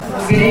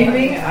Well, good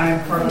evening.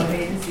 I'm Carla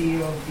Hayden,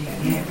 CEO of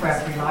the Enid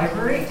Crabtree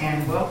Library,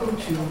 and welcome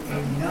to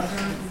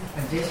another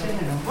edition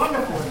and a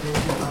wonderful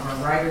edition of our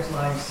Writers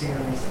Live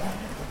series.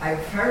 I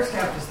first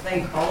have to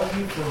thank all of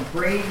you for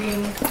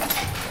braving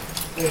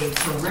a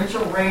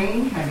torrential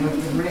rain. I know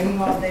it's been raining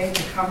all day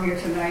to come here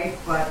tonight,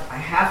 but I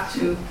have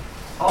to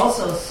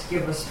also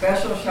give a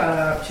special shout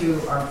out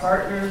to our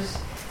partners,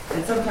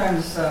 and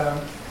sometimes,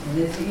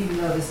 even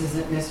though this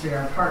isn't mystery,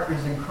 our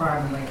partners in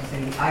crime, like I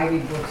say, the Ivy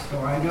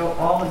Bookstore. I know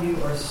all of you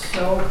are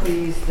so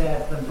pleased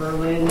that the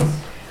Berlins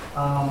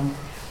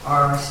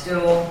are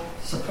still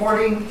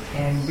supporting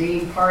and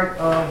being part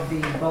of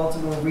the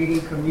Baltimore reading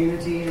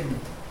community,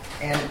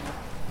 and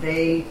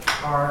they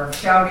are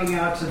shouting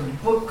out to the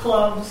book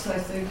clubs, I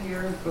think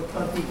here, book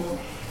club people,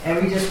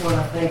 and we just want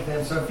to thank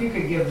them. So if you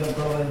could give the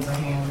Berlins a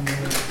hand.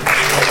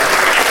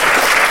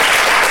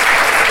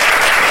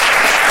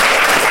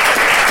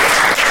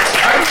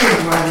 The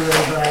reason why I'm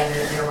really glad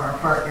that they're our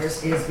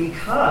partners is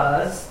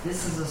because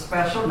this is a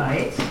special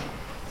night.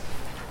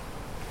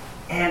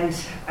 And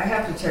I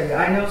have to tell you,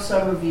 I know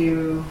some of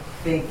you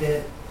think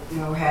that,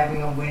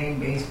 having a winning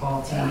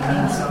baseball team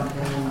means something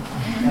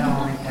and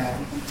all like that.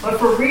 But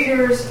for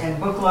readers and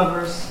book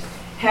lovers,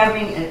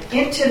 having an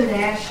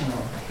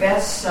international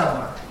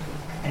bestseller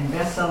and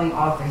best-selling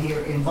author here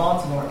in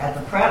Baltimore at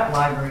the Pratt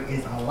Library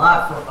is a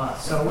lot for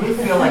us. So we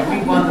feel like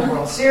we won the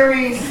World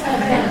Series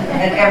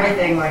and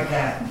everything like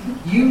that.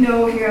 You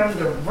know him,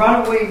 the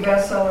runaway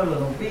bestseller,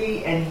 Little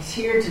B, and he's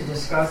here to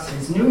discuss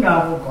his new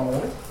novel,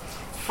 Gold,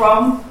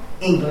 from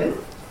England.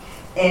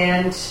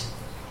 And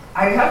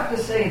I have to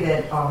say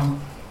that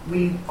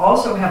we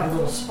also have a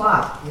little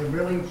spot. We're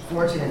really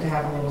fortunate to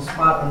have a little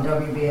spot on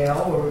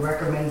WBAL where we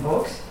recommend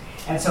books.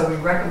 And so we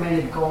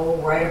recommended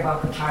Gold right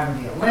about the time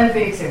of the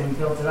Olympics, and we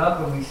built it up,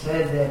 and we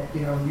said that,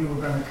 you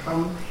were going to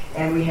come.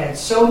 And we had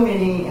so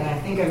many, and I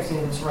think I'm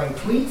saying this right,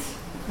 tweets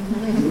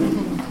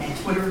and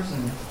Twitters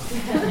and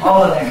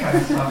all of that kind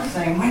of stuff,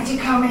 saying, when's he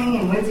coming,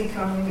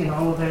 and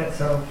all of that.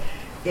 So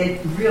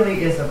it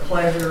really is a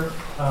pleasure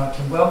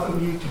to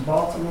welcome you to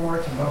Baltimore,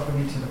 to welcome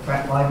you to the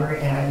Pratt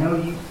Library, and I know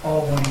you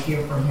all want to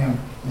hear from him,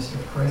 Mr.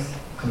 Chris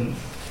Cleese.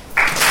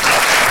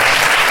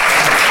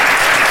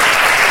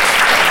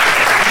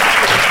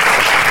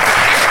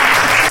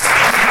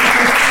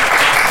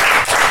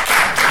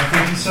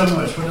 Thank you so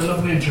much for the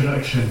lovely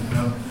introduction.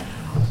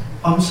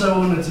 I'm so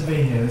honoured to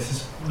be here. This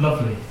is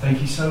lovely. Thank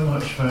you so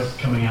much for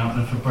coming out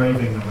and for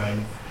braving the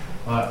rain.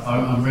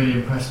 I'm really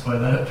impressed by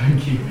that.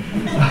 Thank you.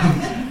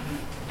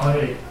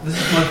 This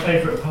is my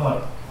favourite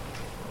part,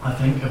 I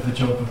think, of the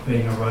job of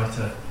being a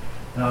writer.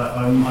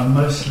 I'm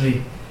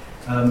mostly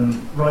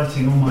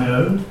writing on my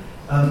own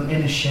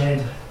in a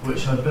shed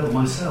which I built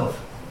myself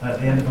at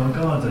the end of our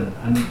garden.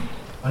 And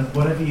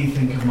whatever you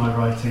think of my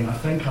writing, I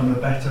think I'm a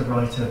better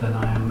writer than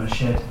I am a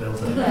shed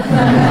builder.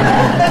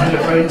 When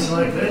it rains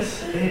like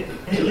this,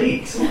 it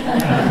leaks.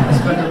 I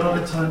spend a lot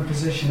of time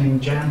positioning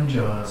jam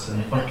jars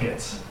and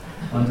buckets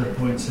under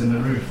points in the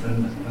roof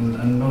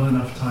and not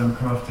enough time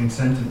crafting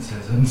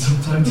sentences, and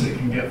sometimes it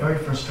can get very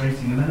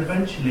frustrating, and then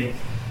eventually,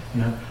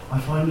 I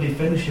finally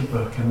finish a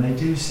book and they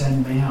do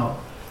send me out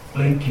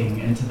blinking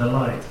into the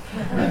light.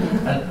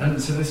 And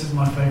so this is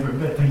my favourite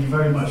bit. Thank you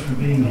very much for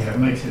being here. It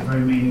makes it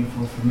very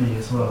meaningful for me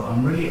as well.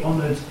 I'm really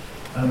honoured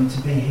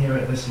to be here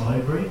at this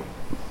library,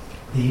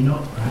 the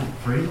Enoch Pratt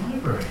Free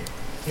Library.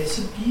 It's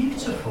a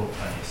beautiful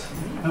place.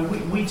 And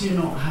we do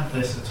not have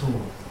this at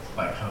all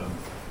back home.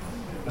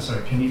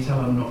 Sorry, can you tell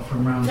I'm not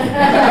from round here?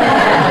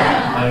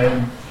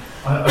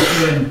 I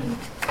flew in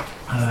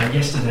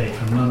yesterday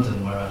from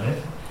London, where I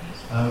live.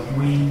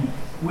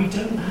 We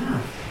don't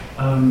have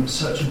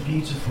such a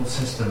beautiful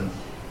system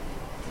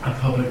of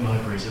public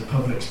libraries, of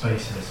public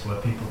spaces where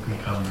people can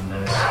come and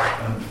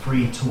there's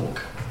free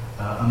talk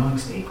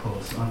amongst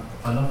equals.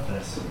 I love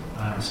this.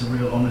 It's a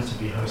real honour to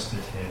be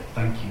hosted here.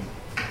 Thank you.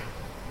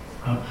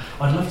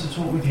 I'd love to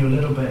talk with you a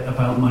little bit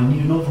about my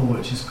new novel,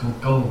 which is called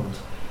Gold.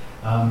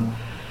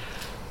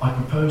 I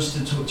propose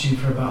to talk to you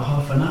for about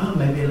half an hour,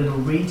 maybe a little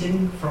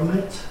reading from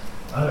it.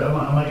 Am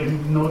I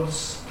getting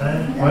nods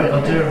there? Right,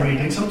 I'll do a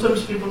reading.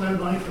 Sometimes people don't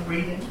like the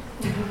reading.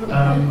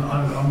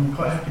 I'm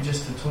quite happy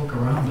just to talk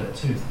around it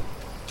too.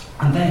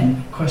 And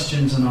then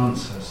questions and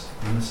answers.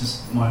 And this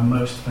is my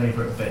most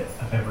favourite bit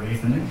of every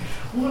evening.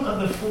 What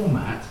other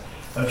format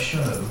of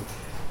show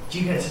do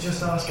you get to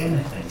just ask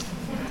anything?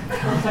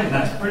 I think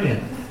that's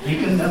brilliant. You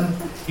can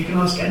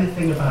ask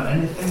anything about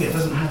anything. It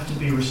doesn't have to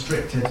be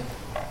restricted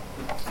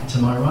to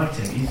my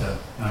writing either.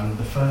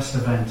 The first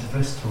event of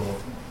this tour,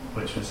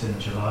 which was in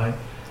July,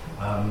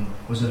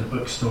 was at a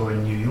bookstore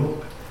in New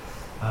York,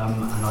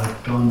 and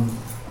I've gone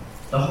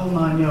the whole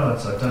 9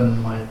 yards. I've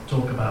done my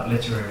talk about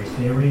literary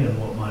theory and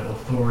what my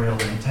authorial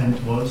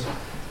intent was,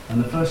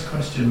 and the first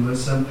question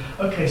was,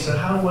 okay, so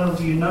how well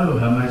do you know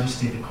Her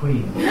Majesty the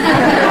Queen?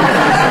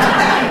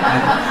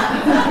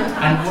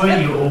 And were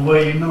you or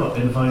were you not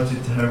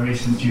invited to her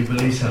recent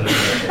Jubilee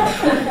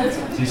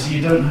celebration? So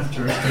you don't have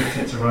to restrict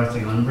it to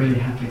writing. I'm really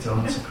happy to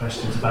answer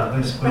questions about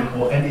this book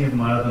or any of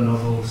my other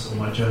novels or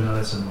my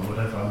journalism or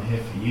whatever. I'm here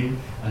for you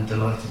and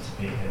delighted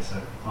to be here,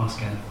 so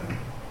ask anything.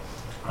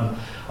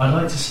 I'd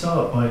like to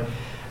start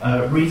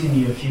by reading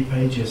you a few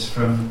pages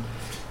from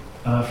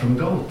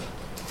Gold.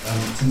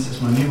 Since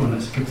it's my new one,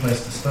 it's a good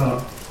place to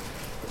start.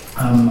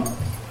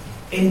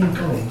 In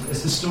Gold,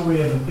 it's the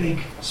story of a big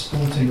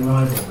sporting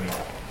rivalry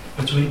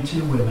between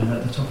two women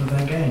at the top of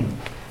their game.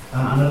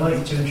 And I'd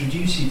like to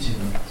introduce you to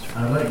them.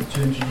 I'd like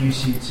to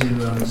introduce you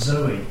to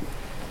Zoe,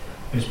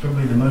 who's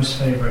probably the most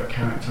favourite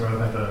character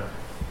I've ever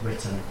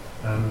written,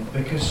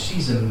 because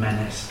she's a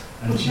menace,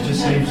 and she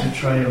just leaves a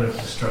trail of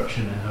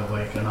destruction in her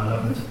wake, and I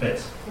love her to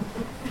bits.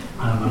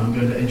 I'm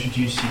going to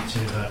introduce you to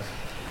her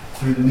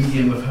through the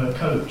medium of her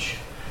coach,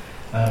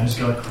 who's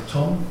a guy called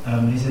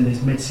Tom. He's in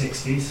his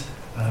mid-60s,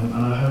 and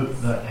I hope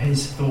that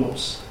his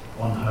thoughts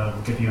on her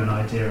will give you an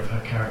idea of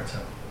her character.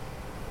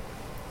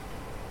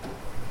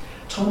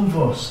 Tom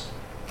Voss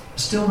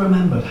still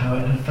remembered how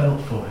it had felt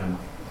for him,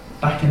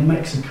 back in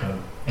Mexico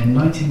in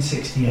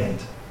 1968,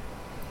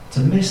 to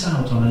miss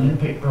out on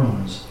Olympic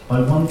bronze by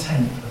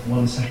 1/10 of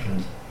 1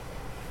 second.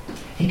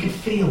 He could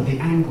feel the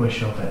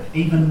anguish of it,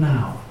 even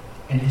now,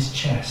 in his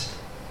chest,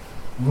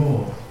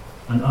 raw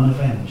and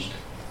unavenged.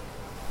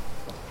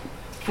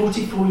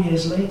 44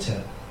 years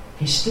later,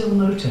 he still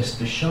noticed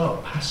the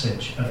sharp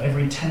passage of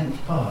every 10th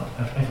part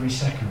of every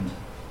second.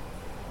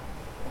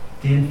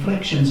 The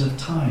inflections of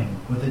time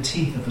with the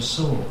teeth of a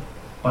saw,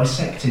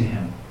 bisecting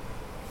him.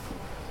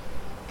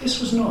 This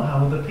was not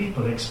how other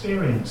people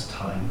experienced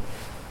time.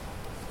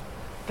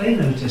 They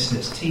noticed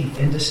its teeth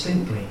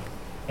indistinctly,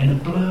 in a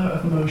blur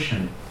of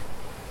motion,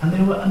 and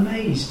they were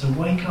amazed to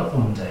wake up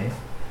one day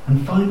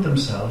and find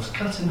themselves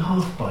cut in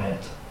half by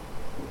it,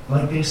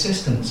 like the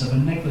assistance of a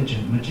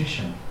negligent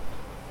magician.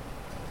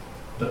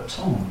 But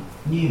Tom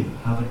knew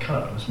how the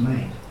cut was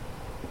made.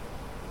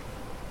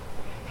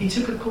 He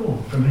took a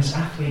call from his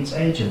athlete's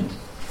agent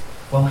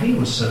while he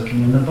was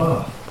soaking in the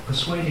bath,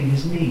 persuading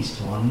his knees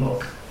to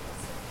unlock.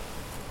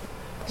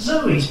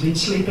 "Zoe's been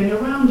sleeping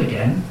around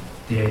again,"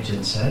 the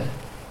agent said.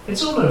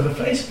 "It's all over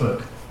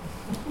Facebook."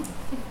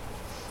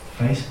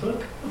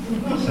 "Facebook?"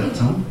 said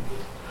Tom.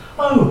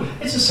 "Oh,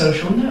 it's a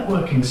social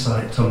networking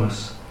site,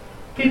 Thomas.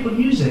 People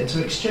use it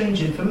to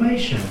exchange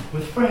information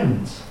with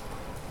friends."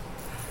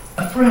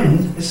 "A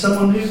friend is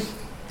someone who..."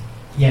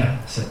 "Yeah,"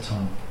 said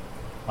Tom.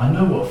 "I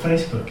know what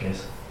Facebook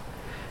is.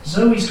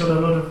 Zoe's got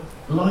a lot of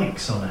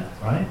likes on it,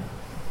 right?"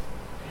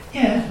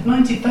 "Yeah,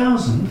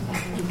 90,000.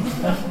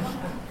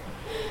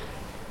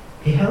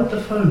 He held the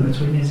phone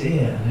between his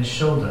ear and his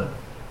shoulder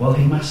while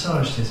he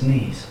massaged his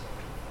knees.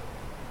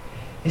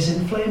 His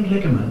inflamed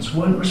ligaments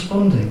weren't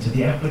responding to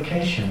the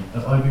application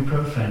of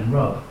ibuprofen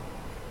rub.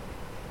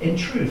 In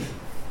truth,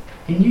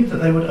 he knew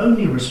that they would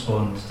only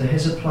respond to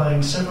his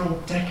applying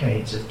several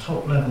decades of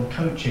top-level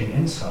coaching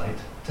insight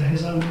to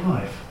his own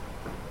life.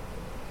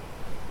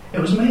 It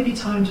was maybe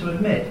time to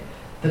admit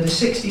that a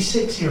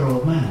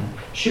 66-year-old man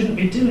shouldn't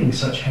be doing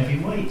such heavy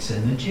weights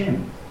in the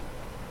gym.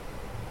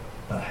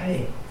 But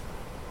hey,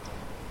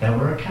 there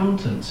were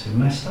accountants who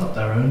messed up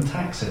their own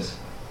taxes.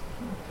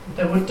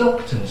 There were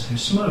doctors who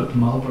smoked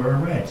Marlboro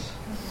Reds.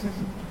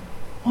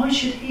 Why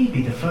should he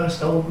be the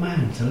first old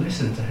man to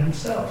listen to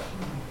himself?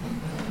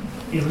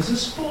 He was a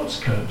sports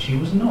coach, he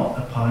was not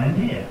a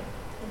pioneer.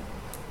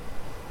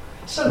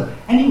 "So,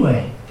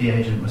 anyway," the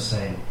agent was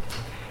saying,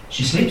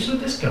 "she sleeps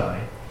with this guy,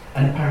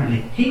 and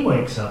apparently he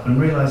wakes up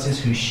and realizes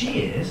who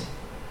she is,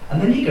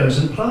 and then he goes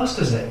and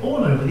plasters it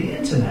all over the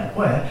internet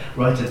where,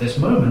 right at this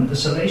moment, the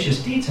salacious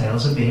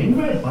details are being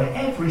read by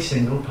every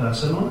single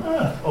person on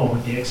Earth, or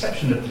with the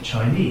exception of the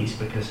Chinese,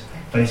 because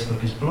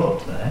Facebook is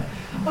blocked there.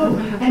 Oh,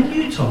 and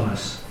you,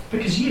 Thomas,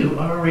 because you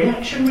are a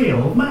reactionary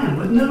old man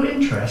with no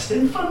interest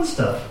in fun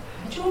stuff.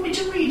 Do you want me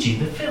to read you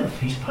the filth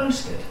he's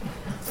posted?"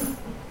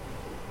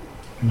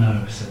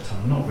 "No," said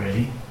Tom, "not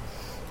really."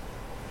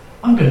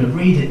 "I'm going to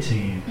read it to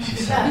you," she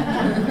said,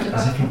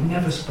 as if he'd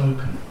never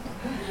spoken.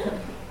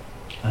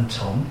 And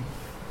Tom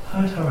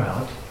heard her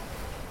out,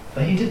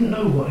 but he didn't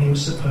know what he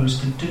was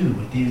supposed to do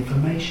with the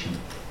information.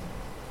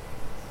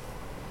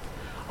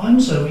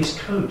 "I'm Zoe's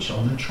coach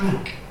on the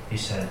track," he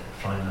said,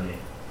 finally.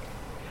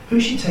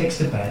 "Who she takes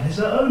to bed is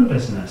her own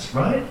business,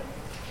 right?"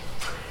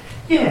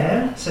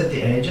 "Yeah," said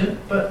the agent,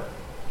 "but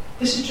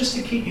this is just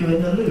to keep you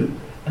in the loop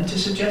and to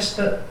suggest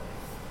that..."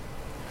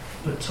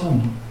 But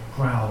Tom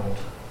growled.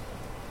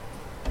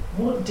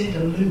 What did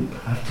a loop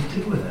have to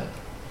do with it?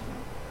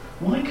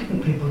 Why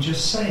couldn't people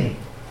just say,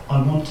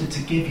 "I wanted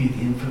to give you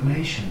the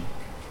information"?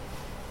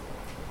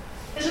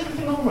 "Is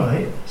everything all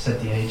right?" said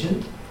the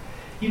agent.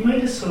 "You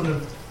made a sort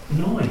of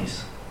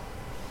noise."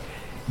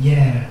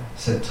 "Yeah,"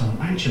 said Tom.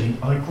 "Actually,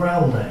 I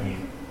growled at you."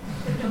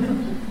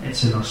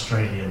 It's an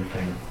Australian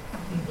thing.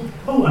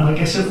 "Oh, and I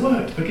guess it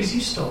worked because you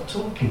stopped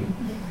talking."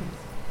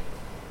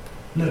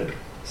 "Look,"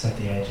 said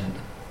the agent,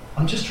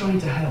 "I'm just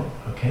trying to help,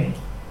 okay?"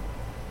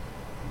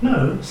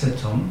 "No," said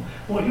Tom,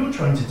 "what you're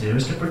trying to do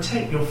is to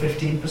protect your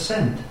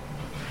 15%.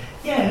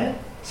 Yeah,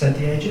 said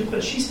the agent,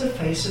 but she's the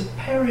face of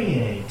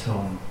Perrier,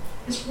 Tom.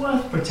 It's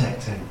worth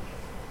protecting.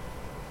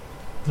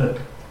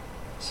 Look,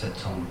 said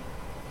Tom,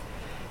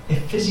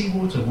 if Fizzy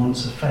Water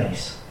wants a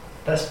face,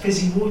 that's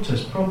Fizzy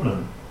Water's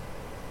problem.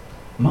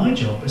 My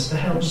job is to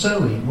help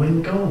Zoe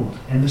win gold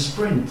in the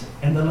sprint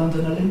in the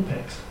London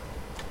Olympics.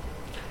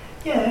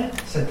 Yeah,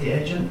 said the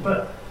agent,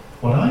 but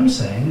what I'm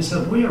saying is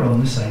that we're on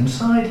the same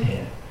side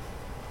here.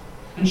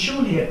 And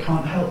surely it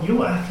can't help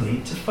your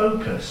athlete to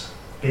focus,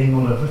 being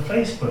all over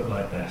Facebook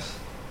like this.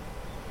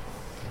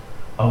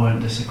 I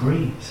won't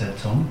disagree, said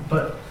Tom,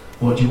 but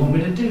what do you want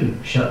me to do?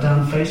 Shut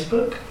down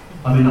Facebook?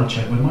 I mean, I'll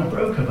check with my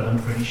broker, but I'm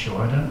pretty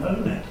sure I don't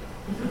own it.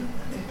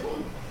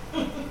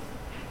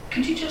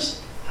 Could you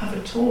just have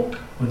a talk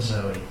with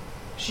Zoe?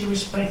 She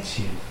respects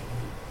you.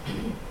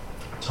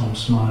 Tom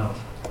smiled.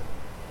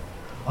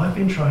 I've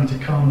been trying to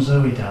calm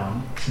Zoe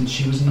down since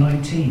she was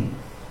 19.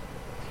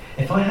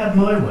 If I had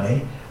my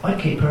way, I'd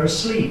keep her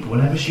asleep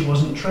whenever she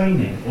wasn't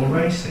training or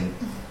racing.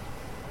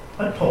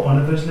 I'd pop one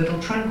of those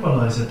little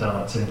tranquilizer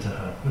darts into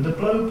her with a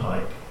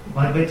blowpipe,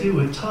 like they do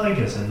with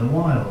tigers in the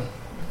wild.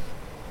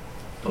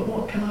 But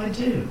what can I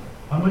do?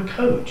 I'm a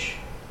coach.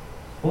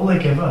 All they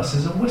give us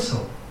is a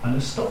whistle and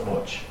a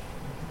stopwatch.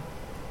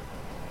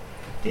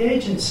 The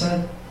agent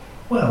said,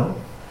 well,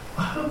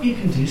 I hope you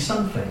can do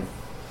something,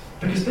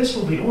 because this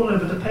will be all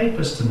over the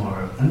papers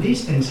tomorrow, and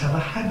these things have a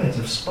habit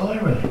of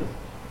spiralling.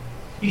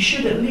 You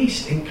should at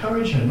least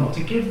encourage her not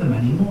to give them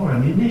any more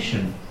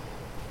ammunition.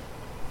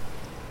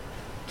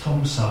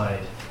 Tom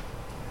sighed.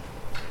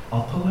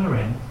 I'll pull her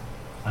in,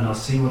 and I'll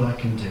see what I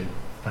can do.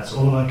 That's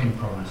all I can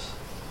promise.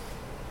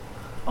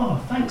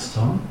 Oh, thanks,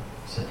 Tom,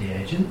 said the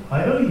agent.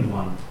 I owe you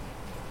one.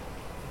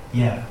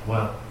 Yeah,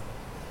 well,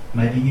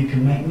 maybe you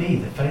can make me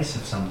the face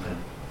of something.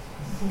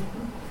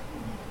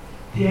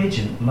 The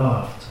agent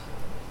laughed.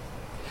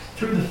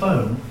 Through the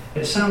phone,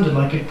 it sounded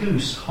like a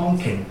goose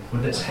honking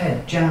with its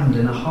head jammed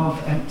in a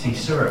half-empty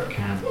syrup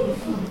can.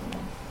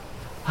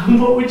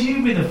 And what would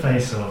you be the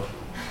face of?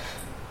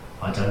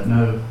 I don't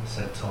know,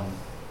 said Tom.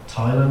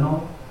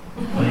 Tylenol?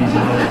 Please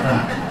avoid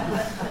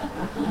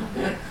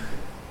that.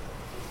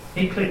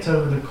 He clicked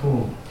over the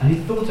call and he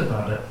thought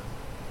about it.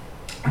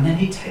 And then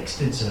he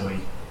texted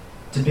Zoe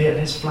to be at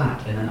his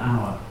flat in an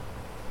hour.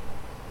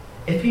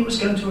 If he was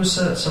going to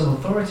assert some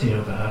authority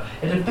over her,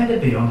 it had better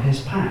be on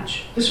his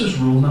patch. This was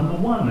rule number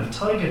 1 of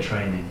tiger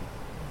training.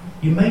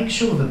 You make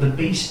sure that the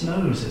beast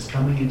knows it's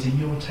coming into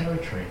your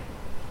territory.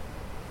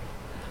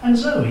 And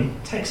Zoe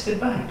texted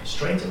back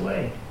straight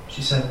away.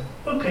 She said,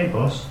 okay,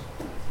 boss.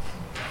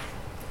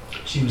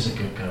 She was a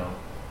good girl.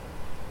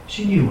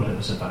 She knew what it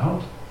was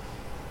about.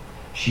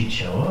 She'd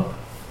show up,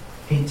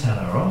 he'd tell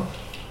her off,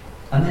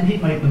 and then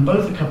he'd make them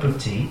both a cup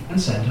of tea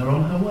and send her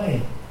on her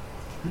way.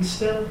 And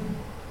still,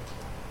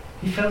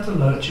 he felt a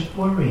lurch of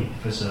worry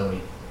for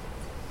Zoe.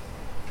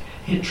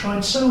 He had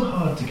tried so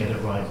hard to get it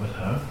right with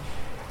her.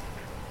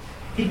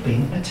 He'd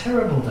been a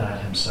terrible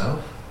dad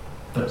himself,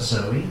 but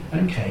Zoe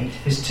and Kate,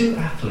 his 2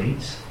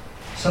 athletes,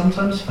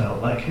 sometimes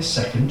felt like his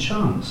second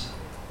chance.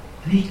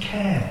 And he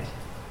cared,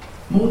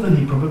 more than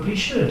he probably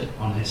should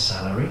on his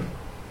salary,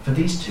 for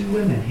these 2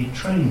 women he'd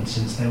trained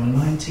since they were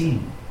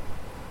 19.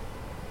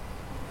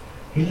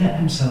 He let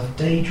himself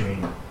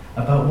daydream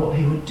about what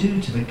he would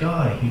do to the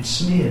guy who'd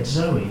smeared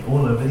Zoe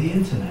all over the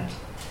internet.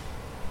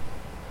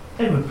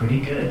 They were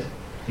pretty good,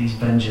 these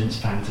vengeance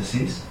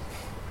fantasies.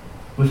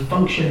 With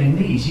functioning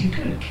knees, you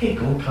could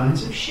kick all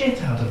kinds of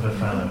shit out of a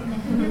fellow.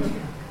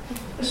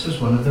 This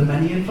was one of the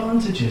many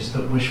advantages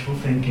that wishful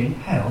thinking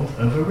held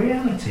over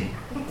reality.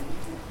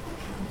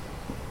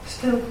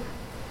 Still,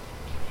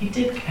 he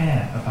did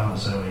care about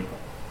Zoe.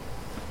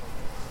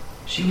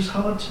 She was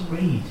hard to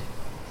read,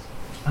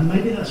 and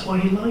maybe that's why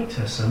he liked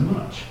her so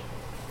much.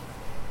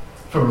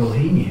 For all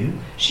he knew,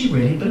 she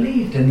really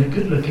believed in the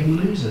good-looking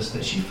losers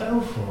that she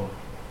fell for.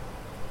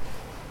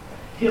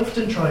 He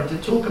often tried to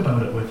talk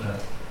about it with her,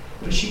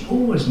 but she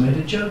always made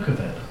a joke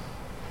of it,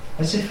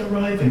 as if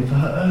arriving for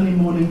her early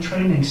morning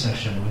training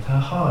session with her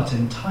heart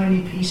in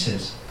tiny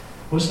pieces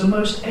was the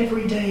most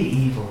everyday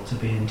evil to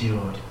be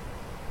endured,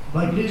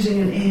 like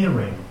losing an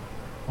earring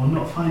or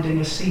not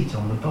finding a seat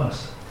on the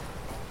bus.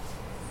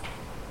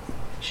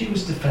 She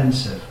was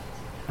defensive,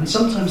 and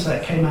sometimes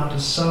that came out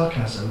as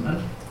sarcasm,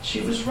 and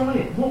she was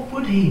right. What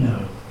would he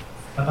know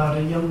about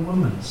a young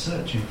woman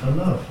searching for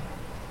love?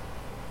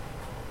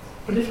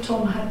 But if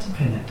Tom had to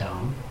pin it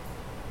down,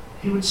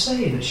 he would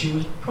say that she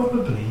was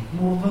probably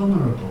more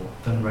vulnerable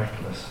than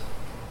reckless.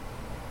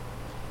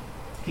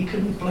 He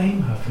couldn't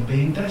blame her for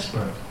being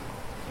desperate.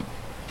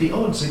 The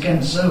odds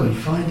against Zoe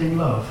finding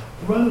love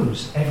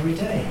rose every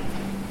day.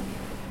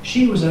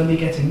 She was only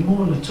getting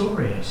more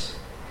notorious,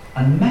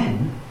 and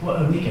men were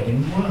only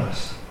getting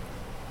worse.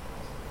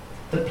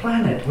 The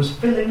planet was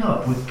filling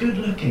up with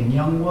good-looking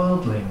young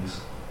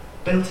worldlings,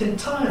 built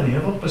entirely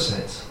of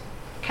opposites,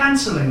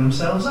 cancelling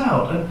themselves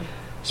out and,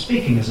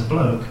 speaking as a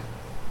bloke,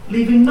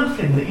 leaving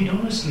nothing that you'd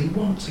honestly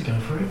want to go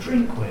for a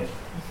drink with.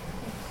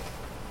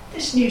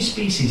 This new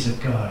species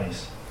of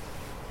guys,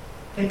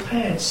 they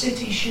paired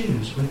city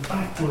shoes with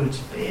backwoods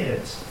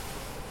beards.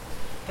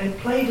 They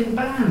played in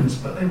bands,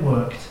 but they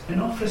worked in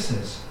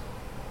offices.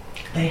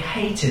 They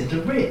hated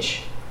the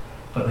rich,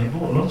 but they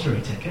bought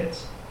lottery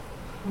tickets.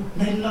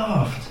 They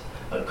laughed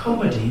at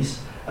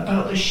comedies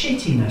about the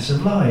shittiness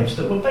of lives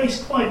that were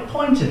based quite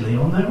pointedly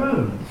on their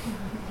own.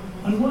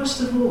 And worst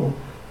of all,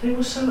 they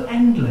were so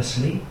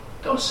endlessly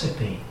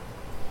gossipy.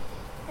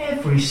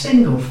 Every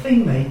single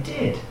thing they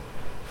did,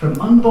 from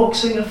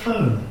unboxing a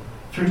phone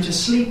through to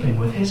sleeping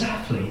with his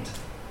athlete,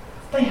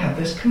 they had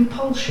this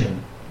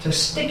compulsion to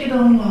stick it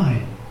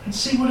online and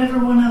see what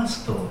everyone else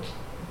thought.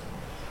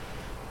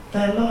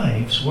 Their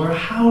lives were a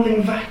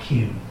howling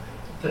vacuum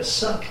that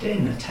sucked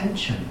in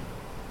attention.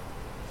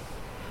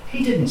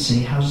 He didn't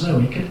see how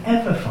Zoe could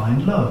ever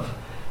find love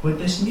with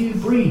this new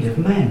breed of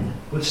men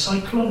with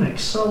cyclonic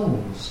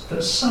souls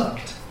that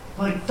sucked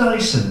like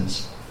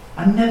Dysons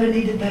and never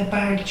needed their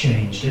bag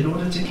changed in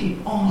order to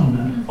keep on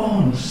and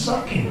on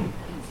sucking.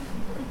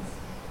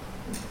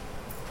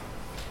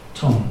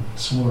 Tom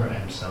swore at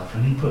himself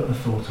and he put the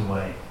thought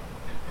away.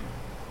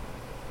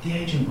 The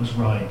agent was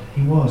right.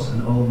 He was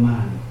an old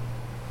man.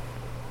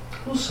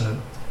 Also,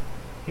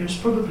 he was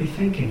probably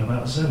thinking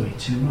about Zoe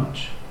too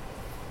much.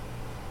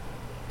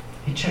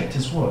 He checked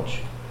his watch.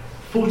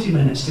 40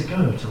 minutes to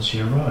go till she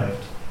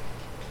arrived.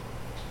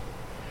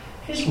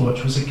 His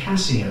watch was a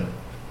Casio.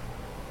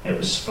 It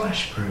was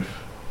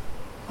splash-proof.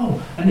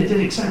 Oh, and it did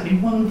exactly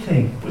one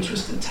thing, which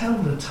was to tell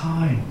the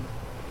time.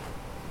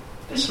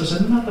 This was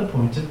another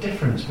point of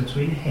difference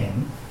between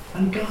him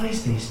and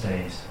guys these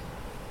days.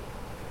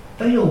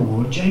 They all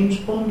wore James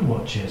Bond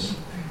watches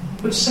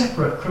with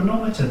separate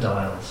chronometer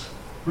dials,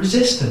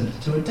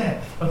 resistant to a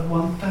depth of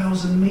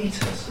 1,000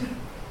 metres.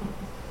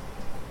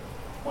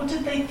 What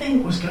did they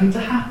think was going to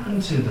happen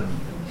to them?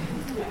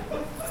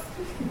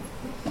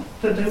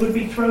 That they would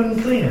be thrown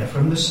clear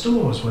from the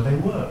stores where they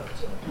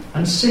worked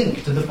and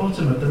sink to the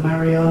bottom of the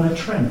Mariana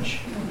Trench,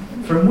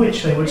 from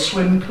which they would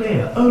swim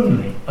clear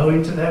only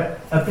owing to their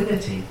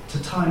ability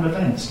to time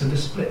events to the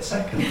split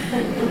second.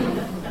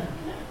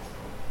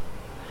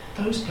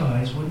 Those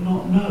guys would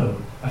not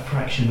know a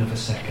fraction of a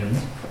second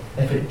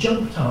if it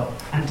jumped up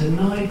and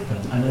denied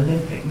them an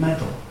Olympic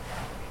medal.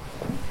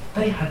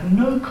 They had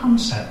no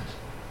concept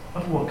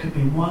of what could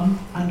be won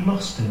and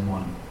lost in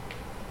one.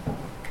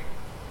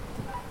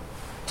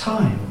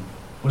 Time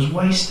was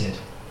wasted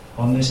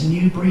on this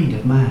new breed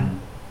of man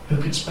who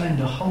could spend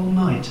a whole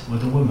night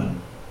with a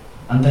woman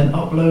and then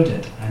upload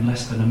it in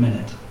less than a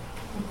minute.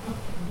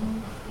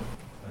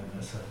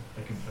 That's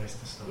a good place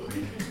to stop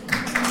reading.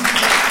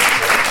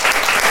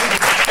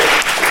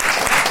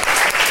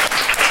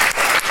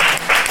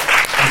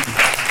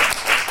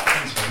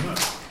 Thanks very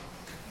much.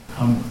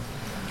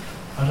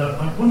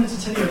 I wanted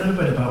to tell you a little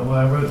bit about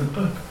why I wrote the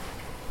book.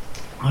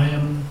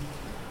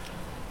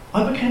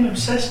 I became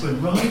obsessed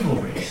with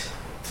rivalries,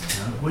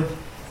 with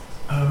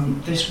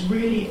this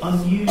really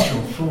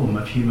unusual form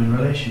of human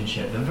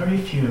relationship that very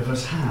few of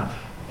us have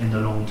in the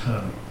long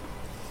term.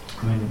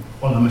 I mean,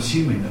 well, I'm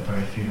assuming that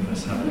very few of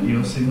us have it. You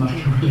all seem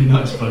like a really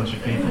nice bunch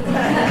of people.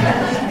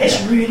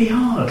 It's really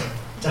hard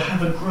to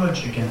have a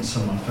grudge against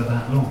someone for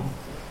that long.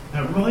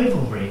 Now,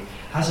 rivalry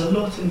has a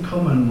lot in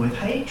common with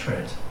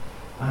hatred,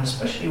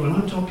 especially when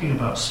I'm talking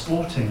about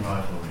sporting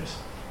rivalries.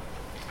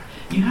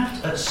 You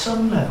have to, at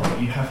some level,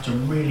 you have to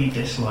really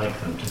dislike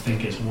them to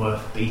think it's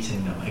worth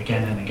beating them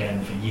again and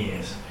again for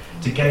years,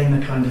 to gain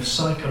the kind of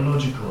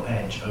psychological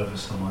edge over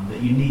someone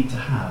that you need to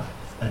have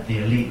at the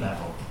elite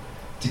level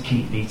to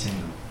keep beating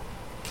them.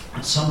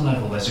 At some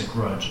level there's a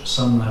grudge, at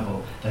some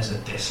level there's a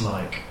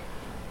dislike.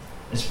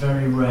 It's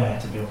very rare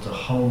to be able to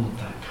hold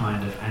that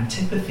kind of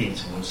antipathy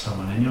towards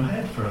someone in your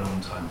head for a long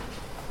time.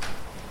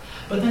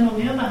 But then on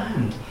the other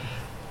hand,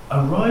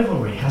 a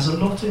rivalry has a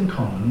lot in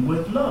common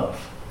with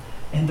love,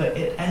 in that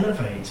it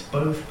elevates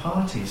both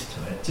parties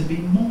to it to be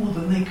more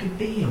than they could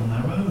be on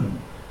their own.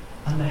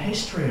 And the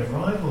history of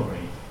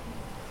rivalry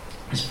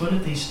is full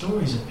of these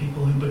stories of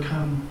people who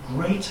become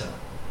greater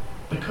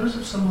because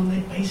of someone they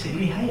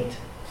basically hate.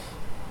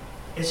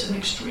 It's an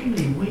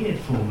extremely weird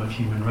form of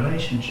human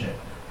relationship,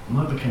 and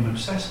I became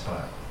obsessed by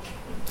it.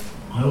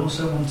 I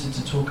also wanted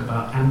to talk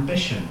about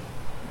ambition.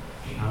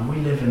 We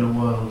live in a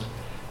world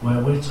where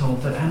we're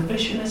told that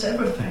ambition is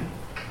everything.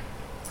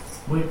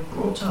 We're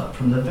brought up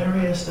from the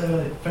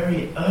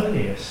very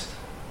earliest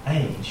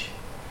age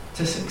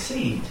to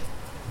succeed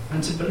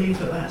and to believe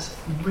that that's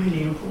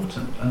really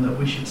important and that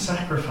we should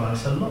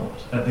sacrifice a lot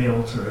at the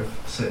altar of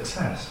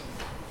success.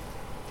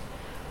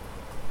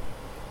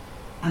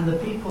 And the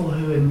people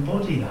who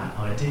embody that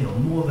ideal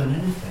more than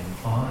anything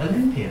are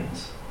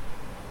Olympians.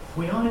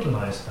 We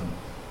idolise them,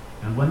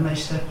 and when they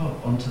step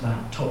up onto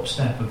that top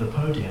step of the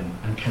podium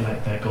and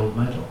collect their gold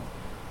medal,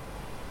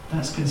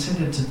 that's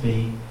considered to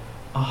be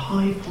a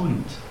high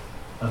point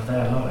of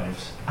their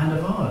lives and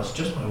of ours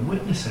just by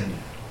witnessing it.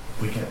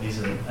 We get these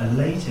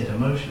elated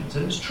emotions,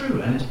 and it's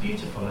true and it's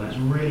beautiful and it's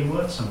really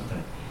worth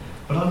something.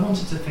 But I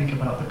wanted to think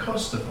about the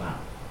cost of that.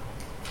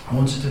 I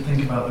wanted to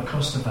think about the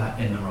cost of that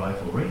in the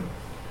rivalry,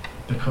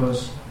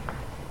 because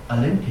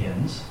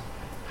Olympians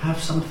have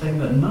something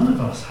that none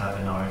of us have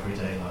in our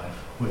everyday life,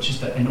 which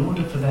is that in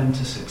order for them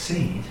to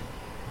succeed,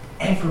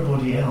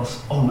 everybody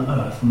else on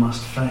earth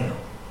must fail.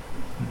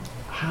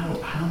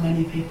 How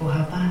many people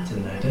have that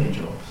in their day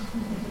jobs?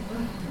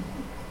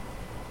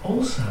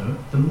 Also,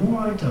 the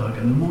more I dug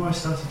and the more I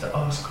started to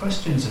ask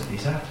questions of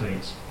these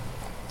athletes,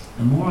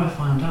 the more I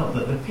found out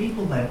that the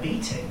people they're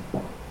beating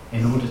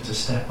in order to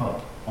step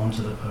up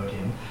onto the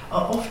podium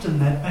are often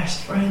their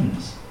best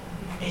friends.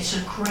 It's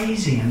a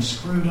crazy and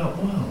screwed up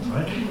world,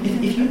 right?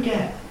 If you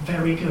get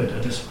very good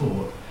at a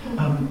sport,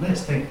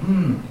 let's think,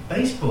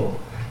 baseball.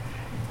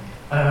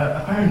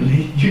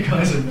 Apparently, you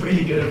guys are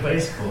really good at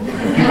baseball.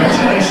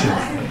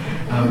 Congratulations.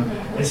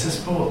 It's a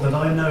sport that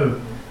I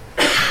know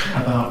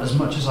about as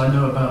much as I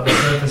know about the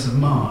surface of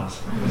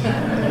Mars.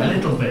 A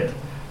little bit.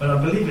 But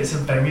I believe it's a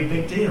very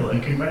big deal,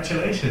 and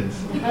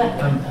congratulations.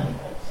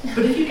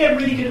 But if you get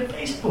really good at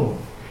baseball,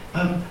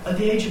 at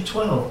the age of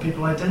 12,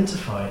 people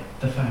identify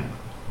the fact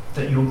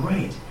that you're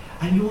great,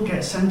 and you'll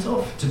get sent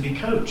off to be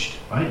coached,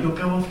 right? You'll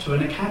go off to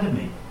an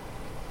academy.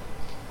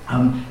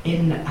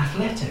 In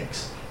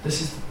athletics, this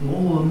is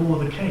more and more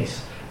the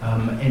case.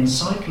 In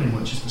cycling,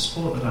 which is the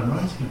sport that I'm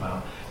writing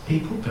about,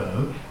 people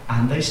go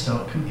and they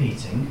start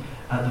competing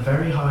at the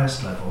very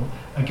highest level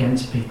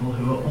against people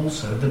who are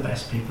also the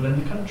best people in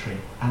the country.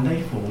 And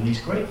they form these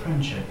great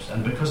friendships.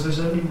 And because there's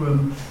only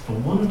room for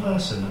one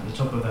person at the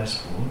top of their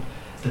sport,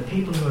 the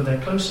people who are their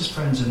closest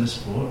friends in the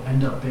sport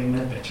end up being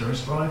their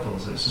bitterest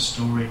rivals. It's a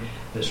story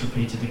that's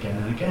repeated again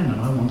and again.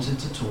 And I wanted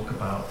to talk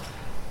about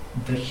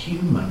the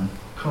human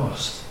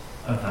cost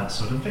of that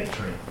sort of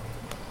victory.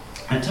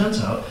 And it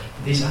turns out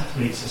that these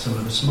athletes are some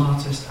of the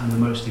smartest and the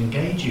most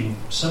engaging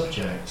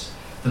subjects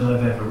that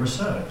I've ever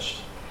researched.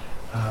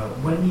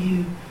 When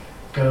you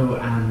go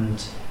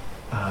and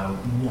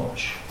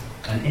watch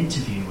an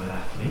interview with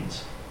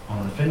athletes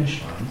on the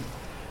finish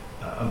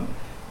line,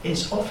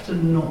 it's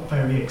often not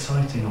very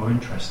exciting or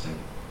interesting.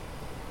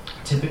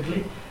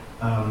 Typically,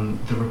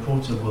 the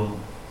reporter will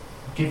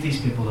give these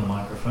people a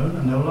microphone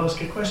and they'll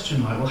ask a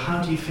question like, well,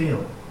 how do you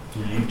feel?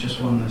 You've just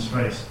won this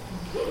race.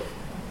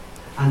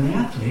 And the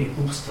athlete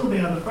will still be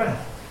out of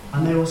breath.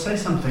 And they will say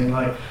something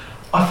like,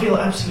 I feel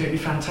absolutely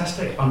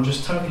fantastic. I'm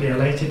just totally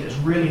elated. It's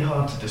really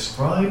hard to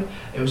describe.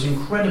 It was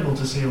incredible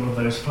to see all of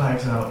those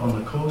flags out on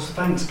the course.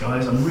 Thanks,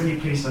 guys. I'm really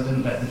pleased I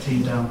didn't let the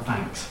team down.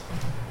 Thanks.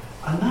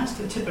 And that's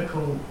the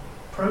typical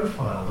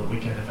profile that we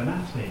get of an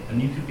athlete.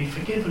 And you could be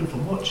forgiven for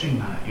watching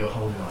that your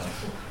whole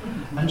life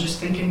and just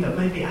thinking that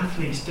maybe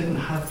athletes didn't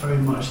have very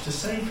much to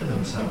say for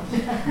themselves.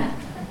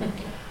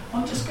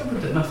 I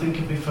discovered that nothing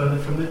could be further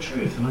from the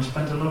truth, and I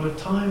spent a lot of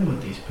time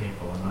with these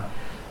people, and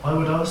I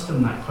would ask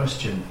them that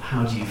question,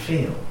 how do you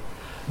feel?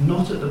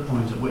 Not at the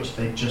point at which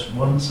they'd just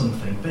won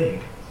something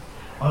big.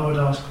 I would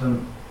ask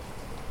them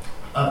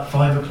at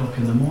 5 o'clock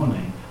in the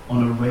morning,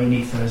 on a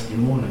rainy Thursday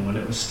morning when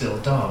it was still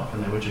dark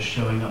and they were just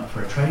showing up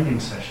for a training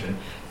session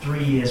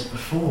 3 years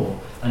before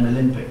an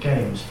Olympic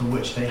Games for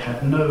which they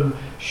had no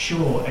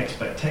sure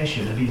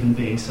expectation of even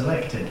being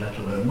selected, let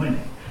alone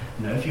winning.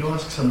 You know, if you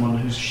ask someone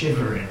who's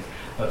shivering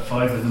at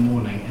 5 in the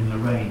morning in the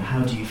rain,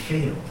 how do you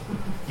feel?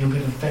 You'll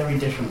get a very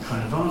different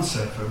kind of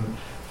answer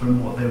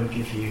from what they would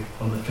give you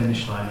on the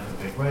finish line of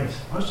a big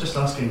race. I was just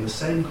asking the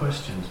same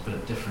questions but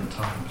at different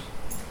times.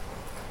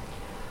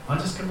 I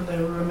discovered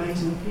they were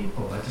amazing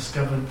people. I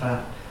discovered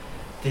that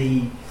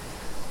the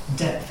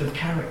depth of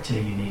character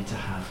you need to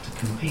have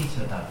to compete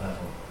at that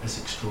level is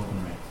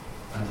extraordinary.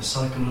 And the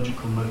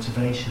psychological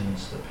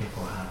motivations that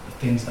people have, the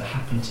things that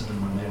happened to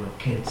them when they were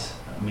kids,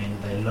 I mean,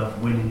 they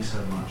love winning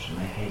so much and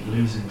they hate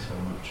losing so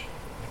much,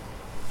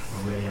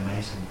 were really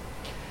amazing.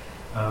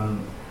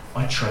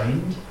 I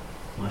trained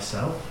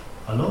myself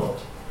a lot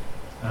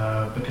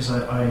because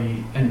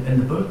in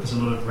the book there's a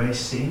lot of race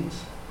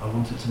scenes. I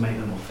wanted to make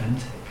them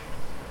authentic,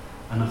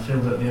 and I feel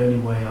that the only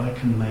way I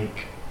can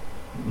make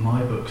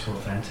my books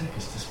authentic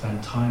is to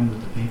spend time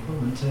with the people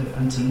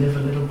and to live a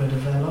little bit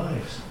of their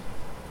lives.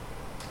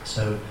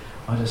 So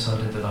I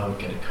decided that I would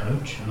get a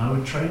coach and I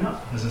would train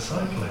up as a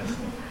cyclist.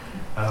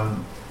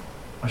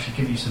 I should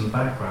give you some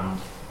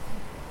background.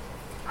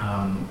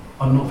 I'm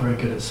not very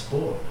good at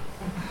sport.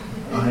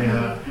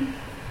 I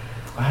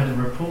had a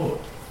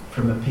report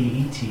from a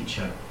PE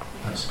teacher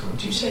at school.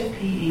 Do you say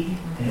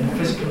PE? Yeah,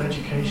 physical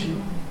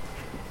education?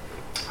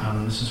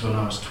 This is when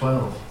I was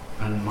 12,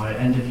 and my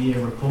end-of-year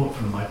report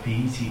from my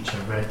PE teacher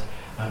read,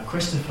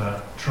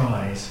 Christopher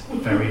tries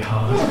very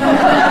hard.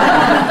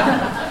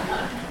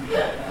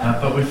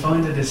 But we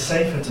find it is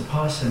safer to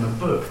pass him a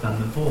book than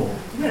the ball.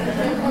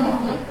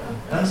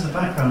 That's the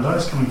background I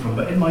was coming from.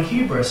 But in my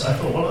hubris, I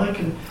thought, well,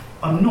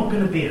 I'm not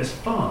going to be as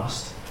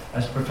fast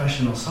as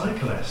professional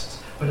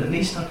cyclists, but at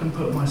least I can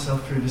put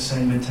myself through the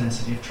same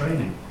intensity of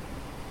training.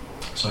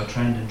 So I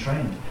trained and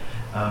trained.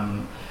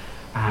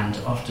 And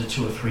after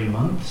 2 or 3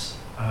 months,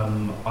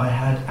 I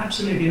had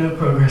absolutely no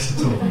progress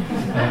at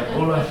all.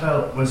 All I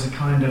felt was a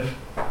kind of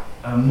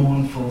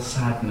mournful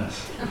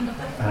sadness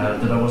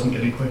that I wasn't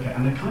getting quicker,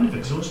 and a kind of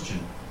exhaustion.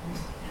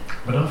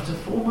 But after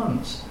 4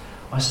 months,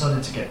 I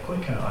started to get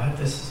quicker. I had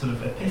this sort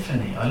of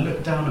epiphany. I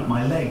looked down at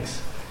my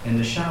legs in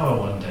the shower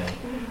one day,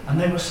 and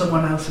they were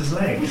someone else's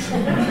legs.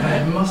 They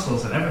had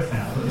muscles and everything.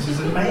 I thought, this is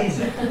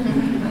amazing.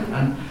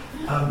 And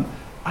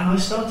I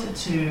started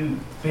to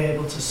be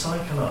able to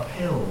cycle up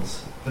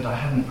hills that I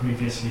hadn't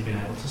previously been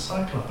able to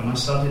cycle up, and I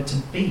started to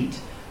beat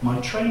my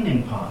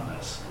training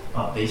partners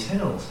up these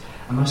hills,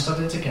 and I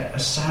started to get a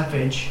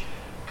savage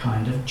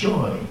kind of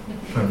joy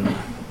from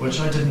that, which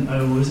I didn't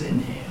know was in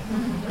here.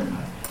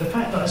 The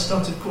fact that I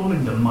started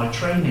calling them my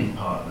training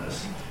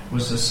partners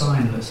was a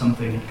sign that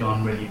something had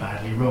gone really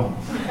badly wrong.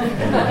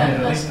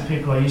 These are the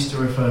people I used to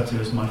refer to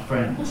as my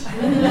friends.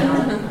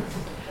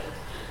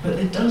 But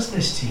it does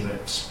this to you.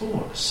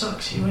 Sport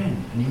sucks you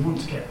in, and you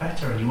want to get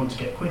better, and you want to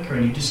get quicker,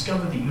 and you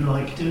discover that you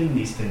like doing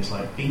these things,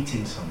 like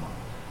beating someone.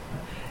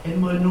 In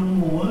my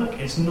normal work,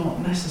 it's not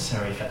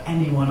necessary for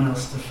anyone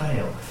else to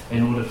fail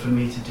in order for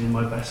me to do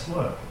my best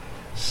work.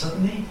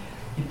 Suddenly,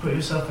 you put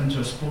yourself into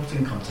a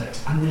sporting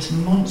context, and this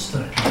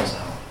monster comes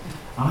out.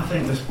 I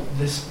think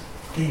this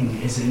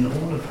thing is in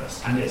all of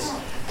us, and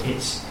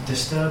it's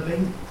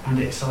disturbing and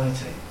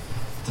exciting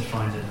to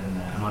find it in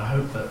there. And I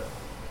hope that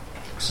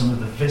some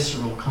of the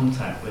visceral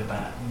contact with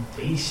that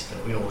beast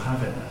that we all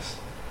have in us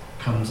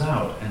comes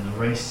out in the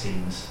race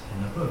scenes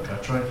in the book.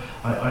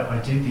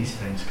 I do these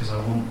things because I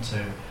want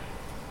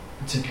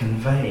to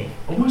convey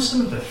almost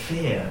some of the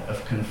fear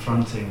of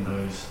confronting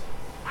those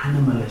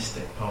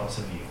animalistic parts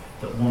of you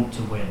that want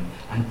to win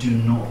and do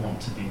not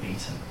want to be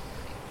beaten.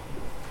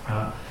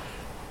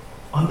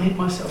 I made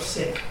myself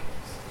sick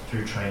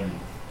through training.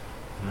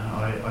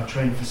 I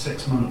trained for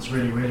 6 months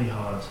really, really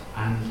hard,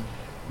 and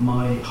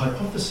my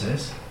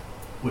hypothesis,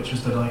 which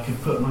was that I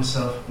could put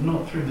myself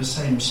not through the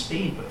same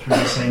speed but through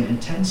the same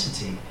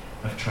intensity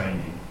of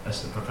training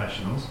as the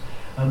professionals,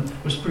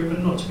 was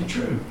proven not to be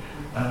true.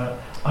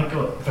 I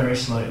got very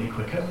slightly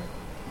quicker,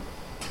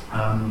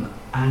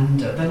 and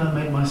then I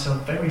made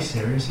myself very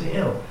seriously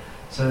ill.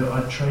 So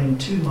I trained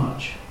too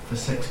much for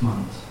 6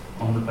 months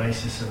on the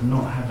basis of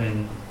not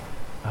having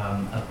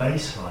a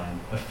baseline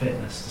of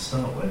fitness to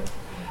start with,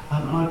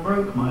 and I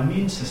broke my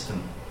immune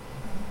system.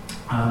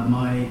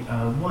 My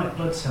white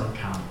blood cell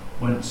count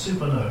went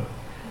super low,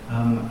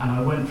 and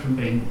I went from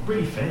being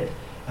really fit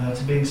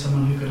to being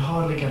someone who could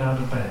hardly get out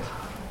of bed.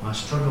 I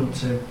struggled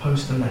to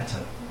post a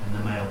letter in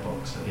the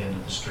mailbox at the end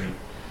of the street.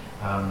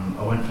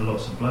 I went for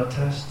lots of blood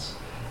tests.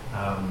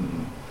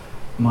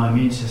 My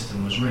immune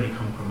system was really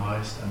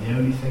compromised, and the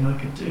only thing I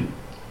could do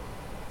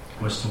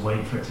was to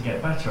wait for it to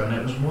get better. And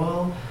it was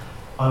while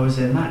I was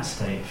in that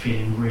state,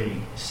 feeling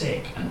really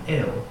sick and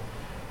ill,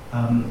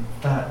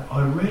 that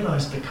I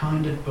realised the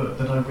kind of book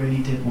that I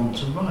really did want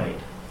to write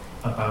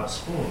about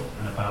sport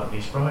and about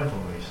these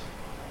rivalries.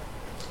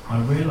 I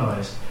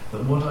realised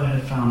that what I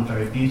had found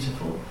very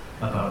beautiful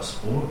about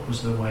sport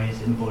was the way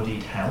it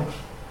embodied health.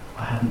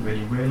 I hadn't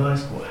really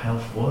realised what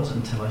health was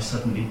until I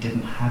suddenly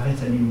didn't have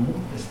it anymore,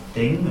 this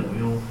thing that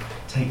we all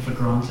take for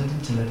granted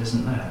until it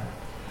isn't there.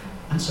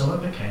 And so I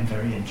became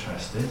very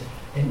interested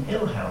in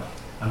ill health,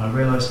 and I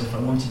realised if I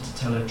wanted to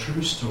tell a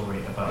true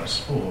story about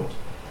sport,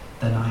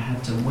 then I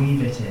had to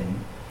weave it in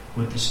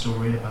with the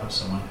story about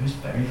someone who's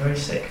very, very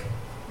sick.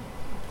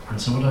 And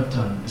so what I've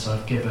done is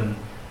I've given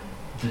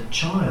the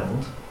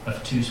child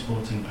of 2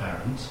 sporting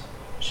parents,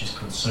 she's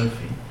called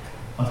Sophie,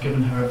 I've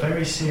given her a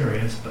very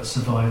serious but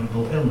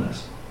survivable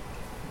illness,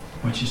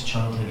 which is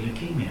childhood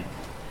leukemia.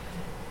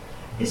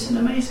 It's an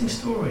amazing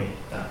story,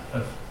 that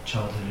of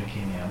childhood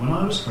leukemia. When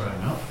I was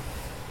growing up,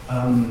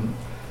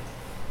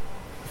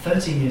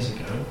 30 years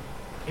ago,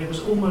 it was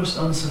almost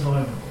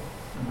unsurvivable.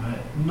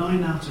 Right?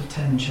 9 out of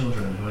 10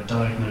 children who are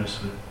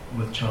diagnosed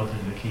with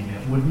childhood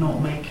leukemia would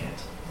not make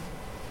it.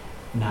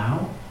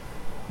 Now,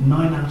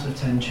 9 out of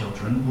 10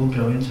 children will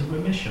go into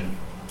remission.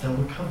 They'll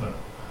recover.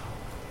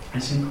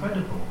 It's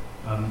incredible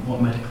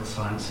what medical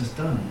science has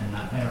done in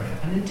that area.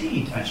 And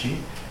indeed, actually,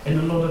 in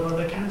a lot of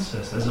other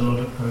cancers, there's a lot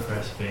of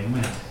progress being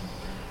made.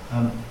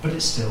 But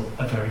it's still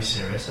a very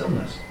serious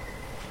illness.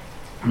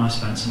 And I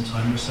spent some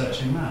time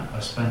researching that. I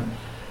spent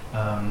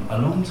a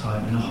long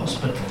time in a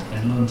hospital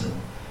in London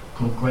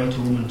called Great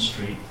Ormond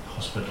Street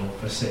Hospital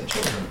for Sick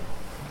Children.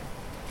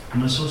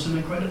 And I saw some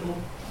incredible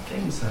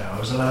things there. I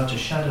was allowed to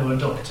shadow a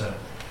doctor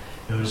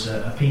who was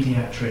a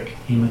paediatric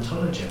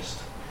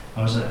haematologist.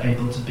 I was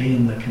able to be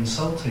in the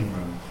consulting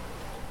room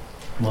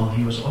while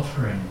he was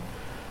offering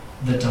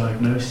the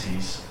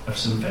diagnoses of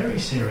some very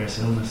serious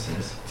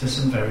illnesses to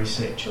some very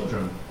sick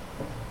children.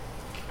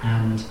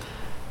 And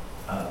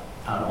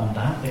on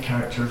that, the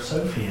character of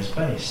Sophie is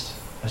based,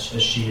 as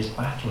she is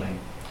battling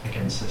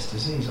against this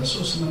disease. I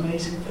saw some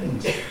amazing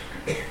things.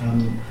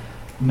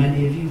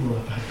 Many of you will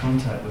have had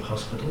contact with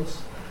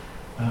hospitals.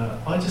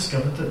 I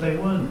discovered that they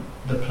weren't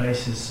the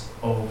places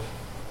of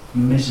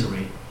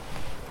misery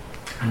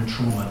and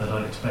trauma that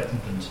I'd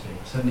expected them to be.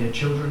 Certainly a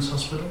children's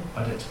hospital,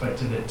 I'd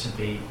expected it to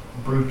be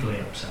brutally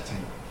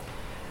upsetting.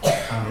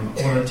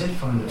 What I did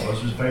find it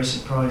was very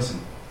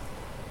surprising.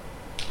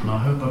 And I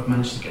hope I've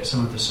managed to get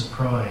some of the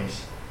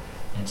surprise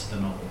into the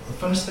novel. The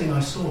first thing I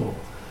saw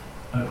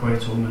at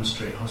Great Ormond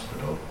Street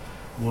Hospital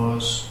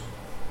was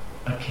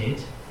a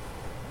kid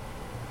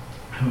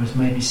who was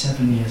maybe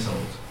 7 years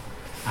old,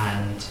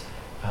 and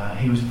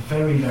he was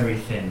very, very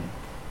thin,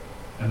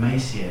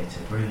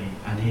 emaciated really,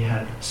 and he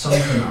had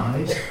sunken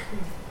eyes.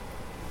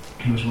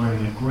 He was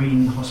wearing a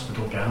green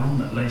hospital gown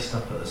that laced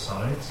up at the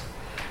sides.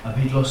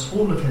 He'd lost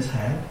all of his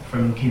hair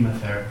from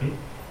chemotherapy,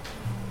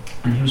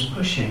 and he was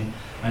pushing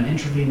an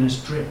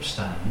intravenous drip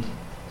stand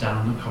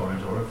down the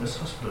corridor of this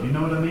hospital. You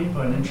know what I mean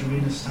by an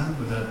intravenous stand?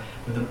 With a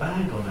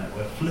bag on it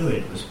where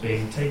fluid was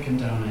being taken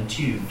down in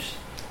tubes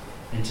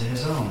into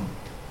his arm.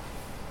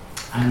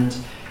 And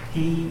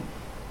he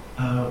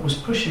was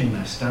pushing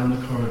this down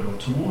the corridor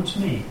towards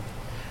me.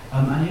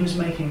 And he was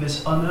making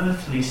this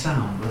unearthly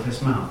sound with his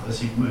mouth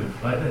as he'd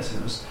move, like this.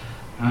 It was...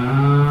 I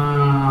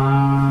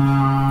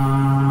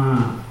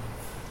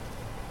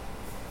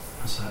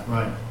was like,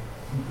 right,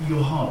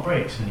 your heart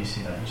breaks when you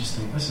see that. You just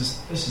think, this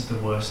is the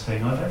worst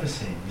thing I've ever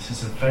seen. This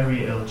is a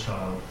very ill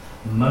child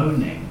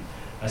moaning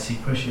as he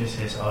pushes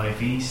his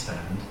IV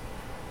stand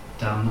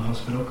down the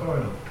hospital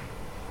corridor.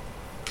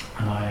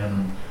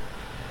 And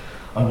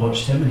I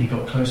watched him, and he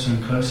got closer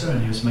and closer,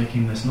 and he was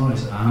making this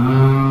noise. I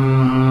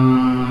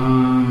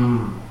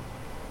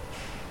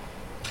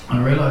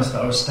realised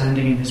that I was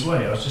standing in his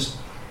way. I was just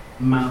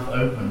mouth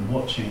open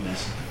watching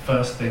this. The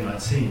first thing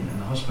I'd seen in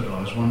the hospital.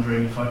 I was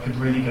wondering if I could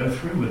really go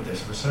through with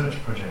this research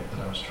project that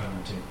I was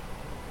trying to do.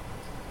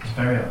 It was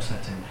very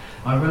upsetting.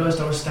 I realised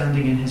I was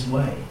standing in his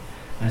way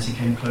as he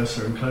came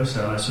closer and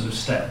closer, and I sort of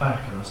stepped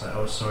back and I was like,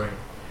 oh, sorry.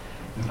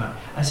 In fact,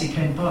 as he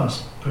came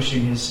past,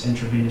 pushing his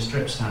intravenous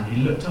drip stand, he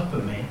looked up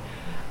at me,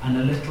 and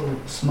a little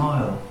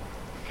smile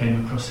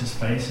came across his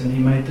face, and he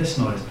made this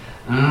noise.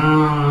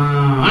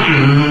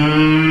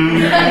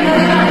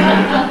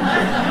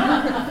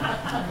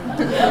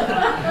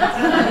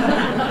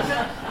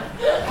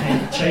 He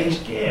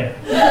changed gear.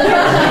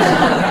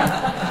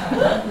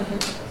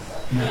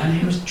 And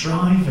he was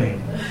driving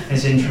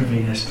his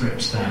intravenous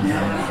drip stand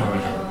down the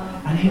corridor,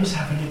 and he was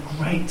having a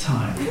great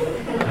time,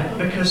 right?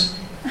 Because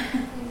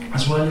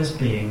as well as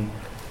being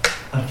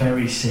a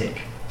very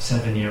sick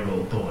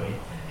 7-year-old boy,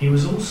 he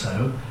was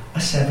also a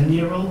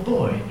 7-year-old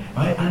boy,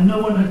 right? And no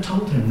one had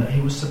told him that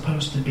he was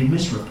supposed to be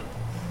miserable.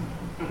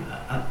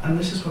 And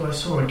this is what I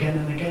saw again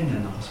and again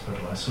in the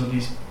hospital. I saw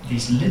these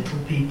little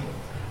people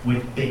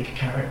with big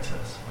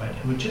characters, right,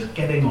 who were just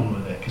getting on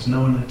with it because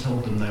no one had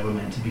told them they were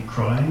meant to be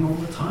crying all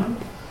the time.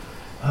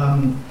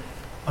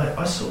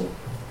 I saw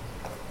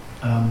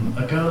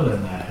a girl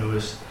in there who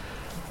was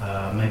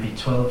maybe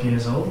 12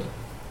 years old,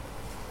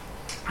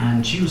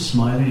 and she was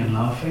smiling and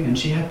laughing, and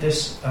she had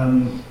this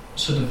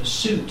sort of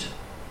suit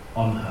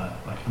on her,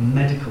 like a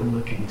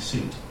medical-looking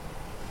suit,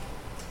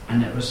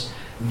 and it was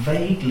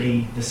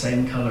vaguely the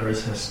same colour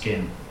as her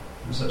skin.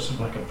 It was sort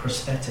of like a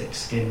prosthetic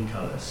skin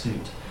colour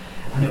suit,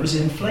 and it was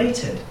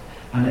inflated,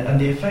 and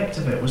the effect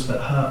of it was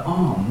that her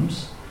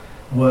arms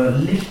were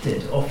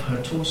lifted off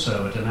her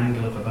torso at an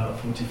angle of about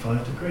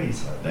 45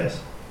 degrees, like this.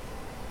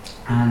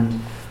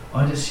 And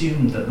I'd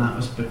assumed that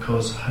was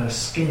because her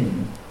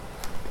skin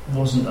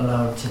wasn't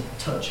allowed to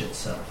touch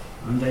itself.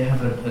 And they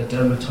have a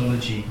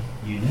dermatology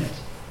unit.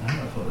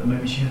 I thought that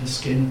maybe she had a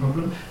skin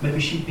problem. Maybe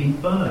she'd been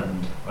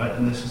burned, right?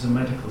 And this was a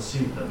medical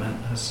suit that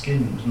meant her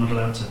skin was not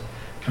allowed to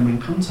come in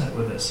contact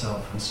with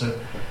itself. And so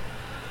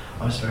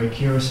I was very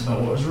curious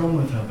about what was wrong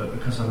with her, but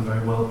because I'm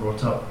very well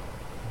brought up,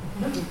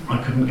 I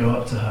couldn't go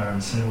up to her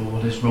and say, well,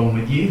 what is wrong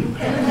with you?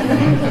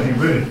 Very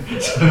rude.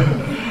 So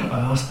I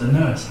asked the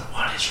nurse,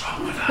 what is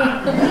wrong with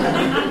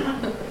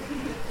her?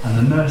 And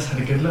the nurse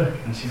had a good look,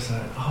 and she was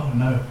like, oh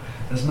no,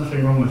 there's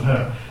nothing wrong with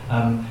her.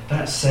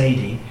 That's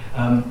Sadie.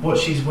 What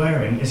she's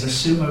wearing is a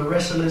sumo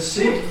wrestler's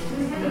suit,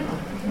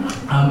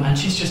 and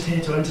she's just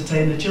here to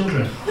entertain the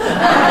children.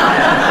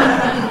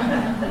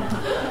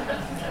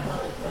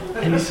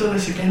 And you saw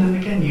this again and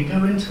again. You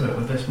go into it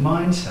with this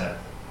mindset.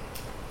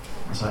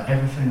 It's like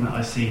everything that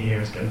I see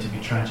here is going to be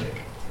tragic.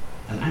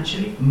 And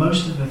actually,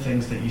 most of the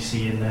things that you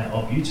see in there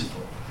are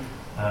beautiful.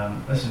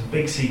 There's a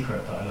big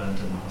secret that I learned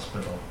in the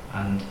hospital.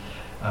 And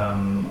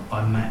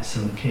I met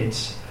some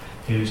kids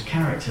whose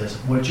characters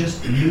were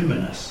just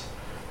luminous,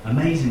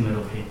 amazing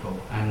little people,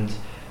 and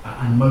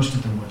most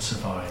of them would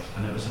survive.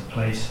 And it was a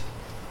place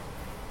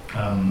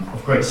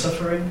of great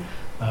suffering,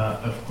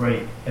 of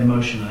great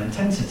emotional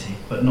intensity,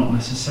 but not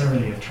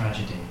necessarily of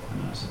tragedy.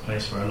 And it was a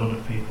place where a lot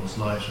of people's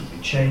lives would be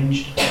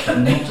changed, but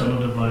not a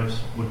lot of lives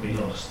would be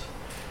lost.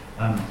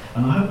 And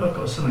I hope I've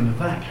got something of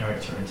that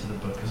character into the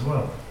book as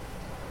well.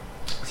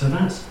 So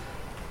that's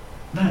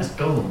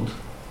Gold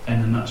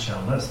in a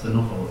nutshell. That's the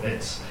novel.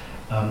 It's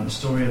the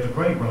story of a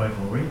great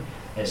rivalry.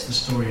 It's the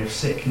story of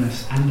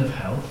sickness and of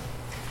health.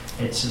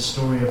 It's a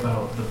story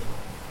about the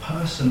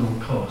personal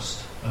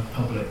cost of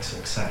public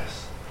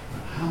success.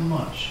 How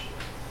much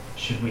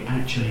should we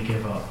actually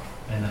give up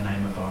in the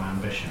name of our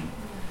ambition?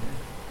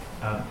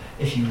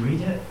 If you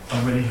read it,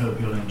 I really hope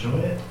you'll enjoy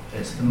it.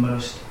 It's the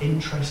most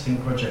interesting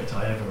project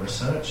I ever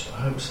researched.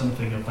 I hope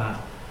something of that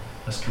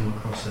has come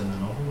across in the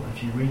novel.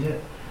 If you read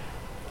it,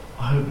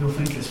 I hope you'll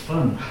think it's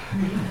fun.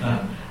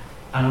 And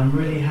I'm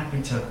really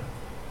happy to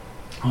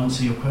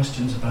answer your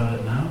questions about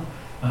it now,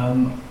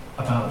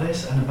 about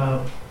this and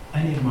about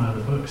any of my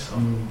other books.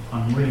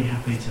 I'm really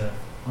happy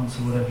answer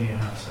whatever you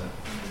have, sir.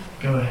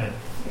 Go ahead.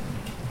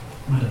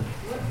 Madam.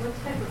 What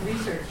type of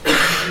research do you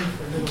do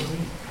for Little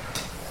League?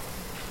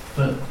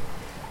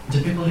 But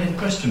do people hear the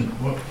question?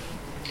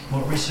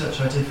 What research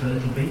I did for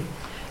Little B?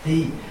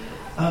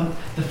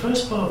 The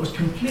first part was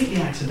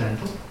completely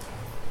accidental.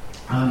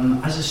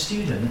 As a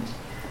student,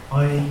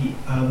 I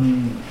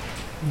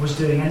was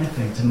doing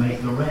anything to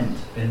make the rent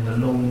in the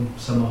long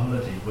summer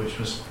holiday, which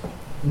was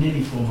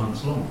nearly 4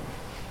 months long.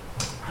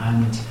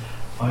 And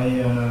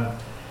I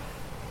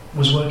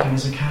was working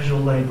as a casual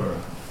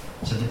labourer.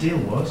 So the deal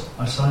was,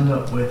 I signed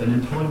up with an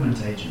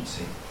employment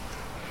agency,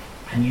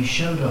 and you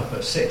showed up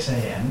at 6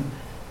 a.m,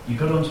 you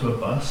got onto a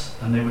bus,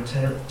 and they would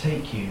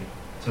take you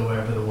to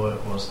wherever the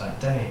work was that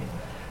day.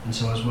 And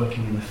so I was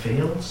working in the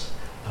fields,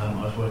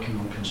 I was working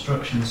on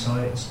construction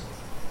sites,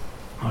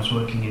 I was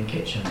working in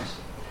kitchens.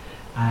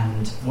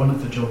 And one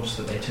of the jobs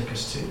that they took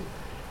us to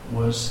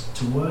was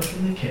to work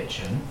in the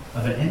kitchen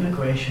of an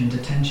immigration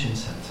detention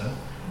centre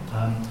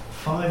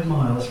 5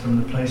 miles from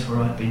the place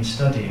where I'd been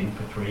studying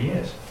for 3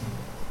 years.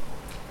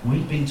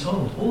 We'd been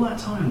told all that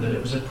time that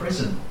it was a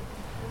prison.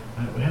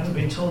 We hadn't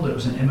been told it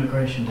was an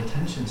immigration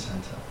detention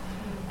centre.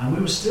 And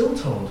we were still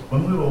told,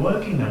 when we were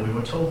working there, we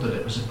were told that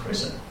it was a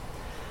prison.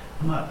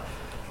 And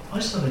I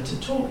started to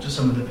talk to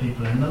some of the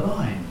people in the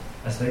line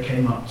as they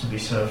came up to be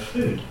served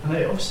food. And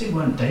they obviously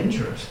weren't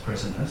dangerous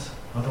prisoners,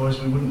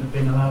 otherwise we wouldn't have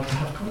been allowed to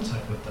have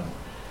contact with them.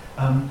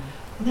 And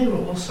they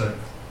were also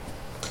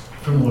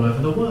from all over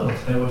the world.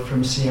 They were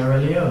from Sierra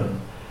Leone,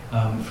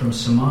 from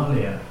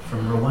Somalia,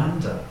 from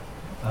Rwanda,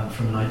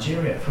 from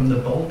Nigeria, from the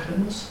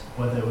Balkans,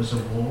 where there was a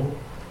war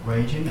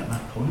raging at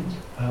that point.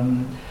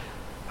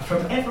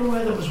 From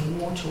everywhere that was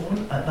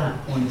war-torn at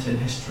that point in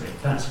history,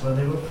 that's where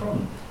they were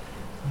from.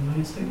 And I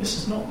used to think this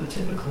is not the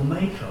typical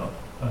makeup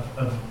of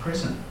a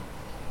prison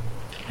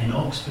in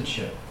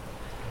Oxfordshire.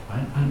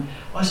 Right? And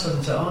I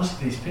started to ask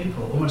these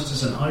people, almost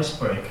as an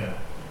icebreaker,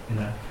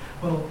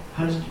 well,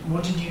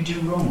 what did you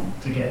do wrong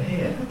to get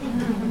here?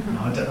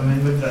 I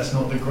mean, maybe that's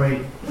not the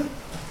great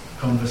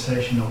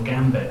conversational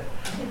gambit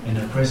in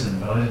a prison,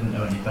 but I didn't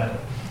know any better.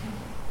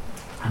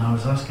 And I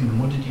was asking them,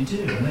 what did you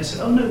do? And they said,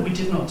 oh no, we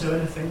did not do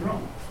anything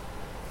wrong.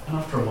 And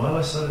after a while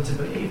I started to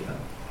believe them.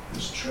 It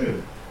was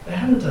true. They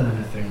hadn't done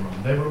anything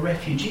wrong. They were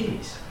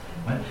refugees.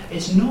 Right?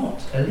 It's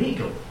not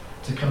illegal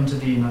to come to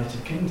the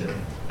United Kingdom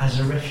as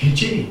a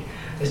refugee.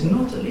 It's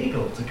not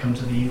illegal to come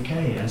to the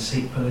UK and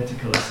seek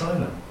political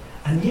asylum.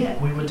 And yet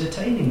we were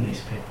detaining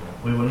these people.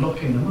 We were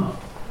locking them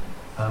up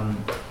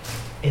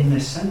in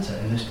this centre,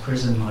 in this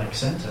prison-like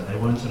centre. They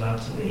weren't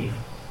allowed to leave.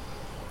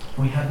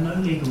 We had no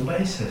legal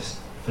basis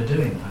for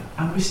doing that,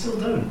 and we still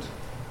don't.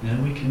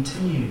 We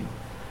continue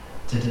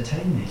to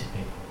detain these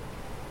people.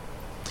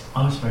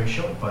 I was very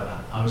shocked by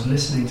that. I was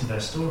listening to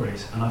their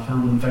stories, and I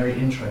found them very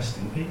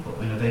interesting people.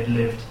 They'd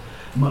lived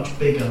much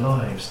bigger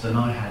lives than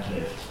I had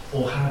lived,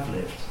 or have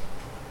lived.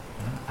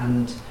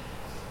 And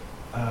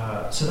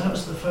so that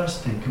was the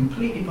first thing.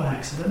 Completely by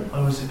accident,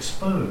 I was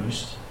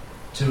exposed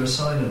to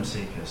asylum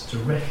seekers, to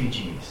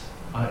refugees.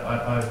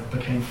 I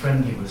became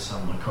friendly with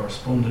some, I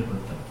corresponded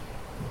with them.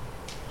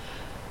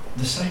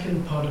 The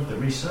second part of the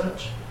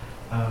research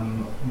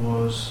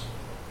was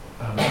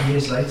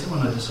years later, when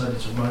I decided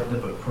to write the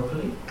book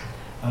properly.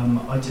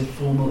 I did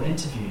formal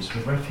interviews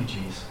with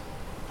refugees.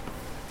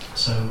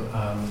 So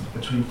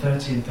between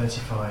 30 and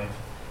 35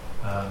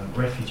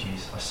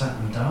 refugees, I sat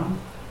them down,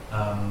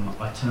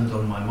 I turned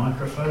on my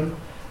microphone,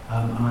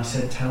 and I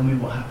said, tell me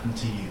what happened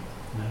to you.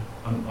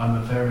 I'm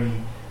a very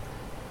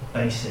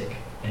basic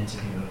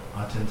interviewer.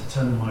 I tend to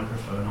turn the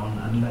microphone on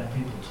and let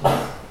people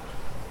talk.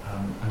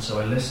 And so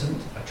I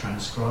listened, I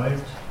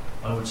transcribed,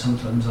 I would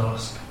sometimes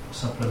ask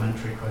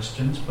supplementary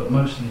questions, but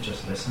mostly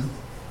just listen.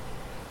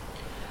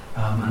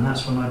 And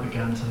that's when I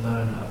began to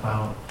learn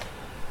about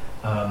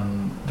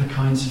the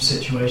kinds of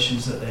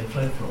situations that they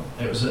fled from.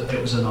 It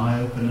was an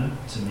eye-opener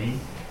to me,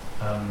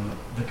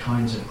 the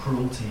kinds of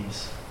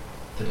cruelties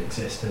that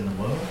exist in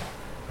the world.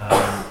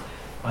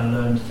 I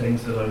learned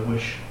things that I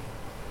wish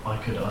I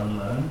could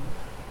unlearn,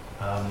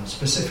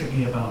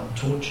 specifically about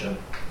torture.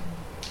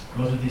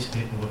 A lot of these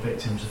people were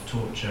victims of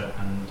torture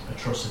and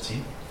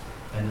atrocity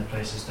in the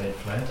places they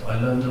fled. I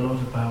learned a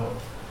lot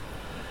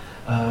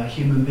about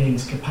human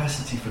beings'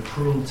 capacity for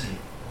cruelty.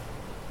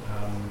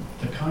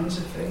 The kinds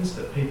of things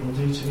that people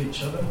do to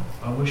each other,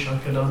 I wish I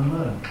could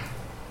unlearn.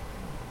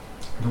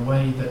 The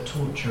way that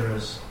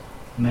torturers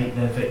make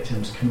their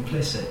victims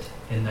complicit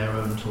in their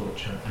own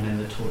torture and in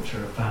the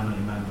torture of family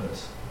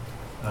members.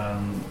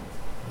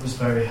 It was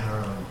very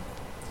harrowing.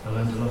 I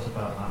learned a lot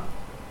about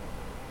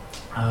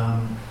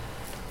that.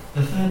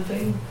 The third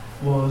thing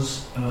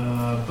was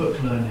book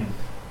learning.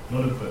 A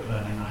lot of book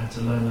learning. I had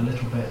to learn a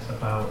little bit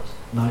about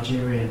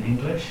Nigerian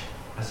English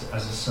as a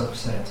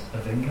subset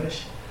of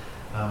English.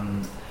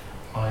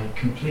 I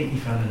completely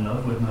fell in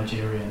love with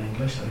Nigerian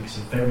English. I think it's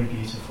a very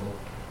beautiful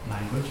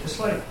language. It's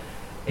like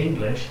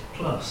English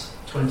plus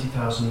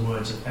 20,000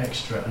 words of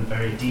extra and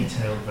very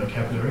detailed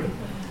vocabulary,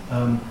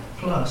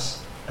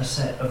 plus a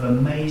set of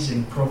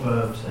amazing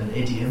proverbs and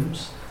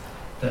idioms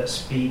that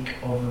speak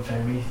of a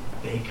very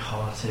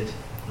big-hearted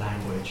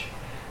language.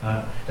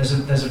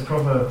 There's a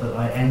proverb that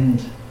I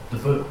end the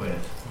book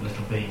with,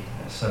 little b.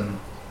 It's a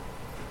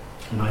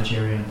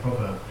Nigerian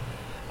proverb.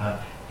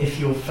 If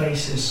your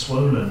face is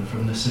swollen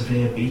from the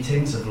severe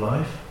beatings of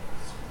life,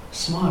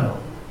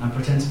 smile and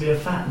pretend to be a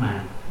fat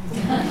man.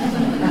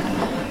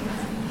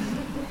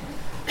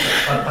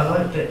 I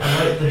like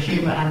the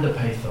humour and the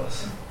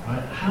pathos.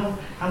 Right?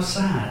 How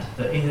sad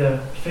that either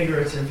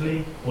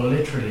figuratively or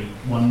literally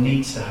one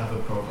needs to have a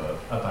proverb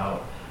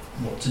about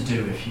what to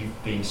do if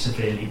you've been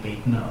severely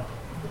beaten up,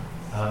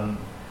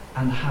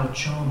 and how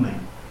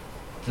charming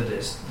that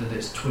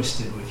it's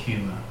twisted with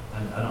humour.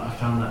 And I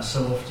found that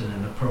so often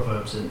in the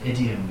proverbs and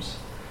idioms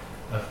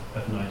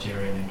of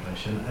Nigerian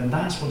English, and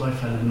that's what I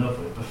fell in love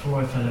with.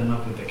 Before I fell in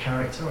love with the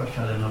character, I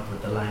fell in love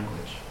with the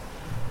language,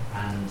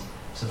 and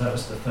so that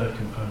was the third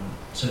component.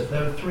 So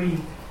there were three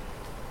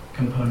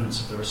components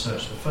of the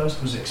research. The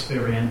first was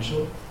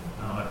experiential.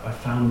 I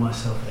found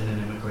myself in an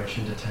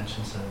immigration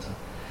detention centre.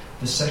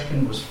 The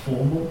second was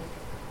formal.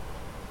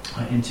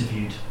 I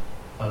interviewed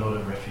a lot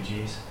of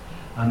refugees.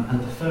 And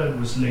the third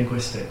was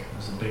linguistic. It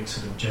was a big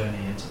sort of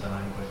journey into the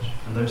language.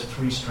 And those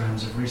three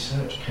strands of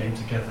research came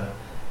together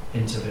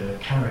into the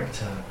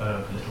character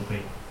of Little B.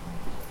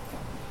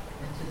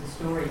 And to the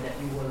story that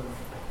you were.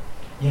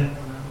 Yeah.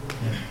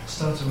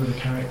 Started with a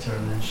character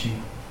and then she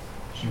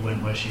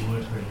went where she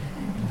would, really.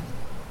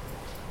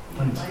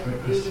 Thanks,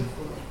 great question.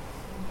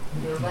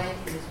 Your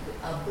wife is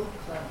a book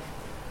club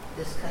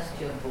discussed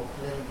your book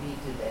Little B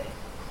today,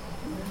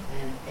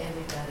 and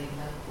everybody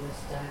loved your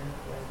style of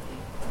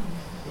writing.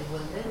 We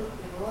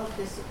were all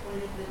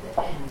disappointed with the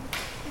end.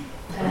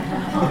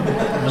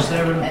 Was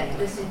there And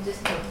this is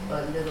just a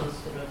little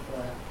sort of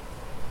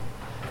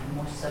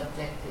more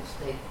subjective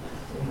statement.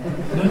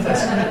 No,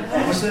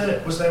 that's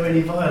good. Was there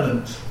any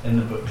violence in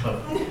the book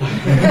club?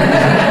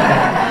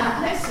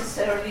 Not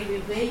necessarily. We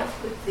very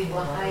quickly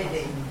were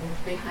hiding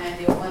behind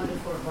your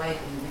wonderful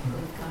writing. We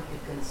couldn't come to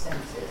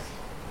consensus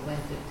when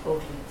to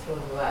totally throw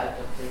you out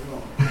of the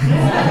room.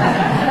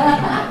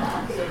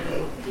 So we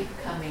will keep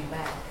coming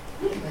back.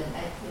 But I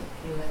think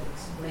you have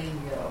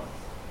explained your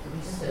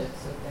research,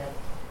 so that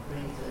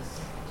brings us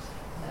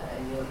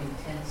your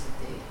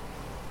intensity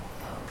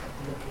of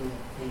looking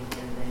at things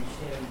and then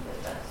sharing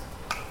with us.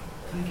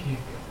 Thank you.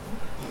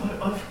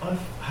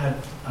 I've had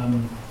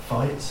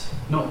fights,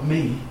 not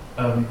me,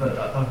 but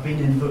I've been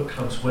in book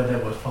clubs where there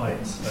were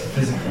fights, like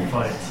physical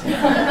fights. I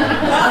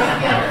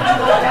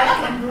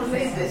can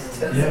relate this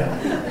to.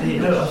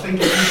 Yeah. I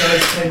think if you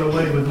guys came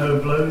away with no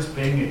blows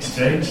being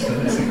exchanged,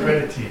 then it's a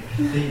credit to you.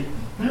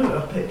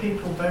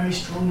 People very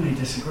strongly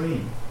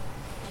disagree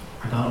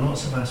about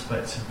lots of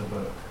aspects of the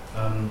book.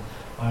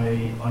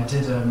 I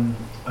did an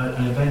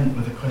event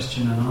with a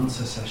question and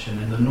answer session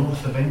in the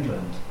north of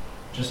England,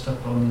 just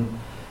up on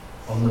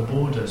the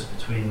borders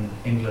between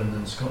England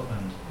and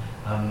Scotland,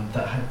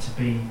 that had to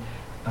be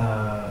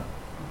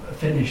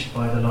finished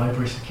by the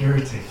library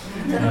security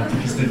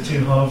because the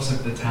two halves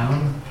of the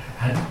town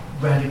had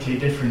radically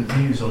different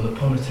views on the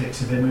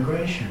politics of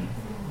immigration.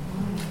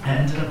 It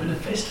ended up in a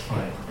fist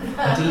fight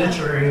at a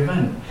literary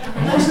event.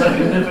 And whilst I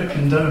can never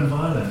condone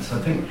violence, I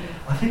think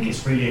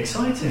it's really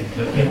exciting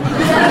that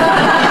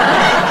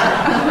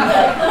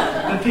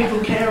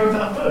people care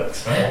about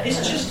books, right?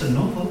 It's just a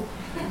novel.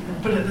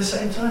 But at the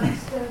same time,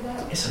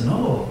 it's a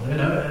novel,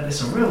 and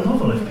it's a real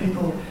novel. If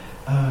people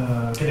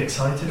get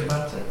excited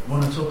about it,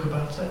 want to talk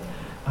about it,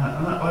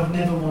 and I've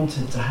never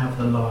wanted to have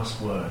the last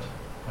word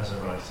as a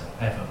writer,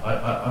 ever.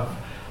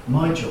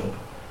 My job,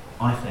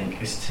 I think,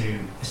 is to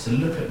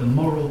look at the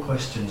moral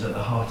questions at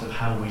the heart of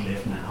how we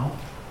live now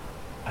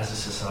as a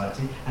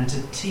society, and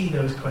to tee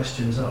those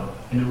questions up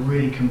in a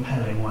really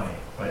compelling way,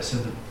 right? So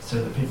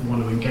that people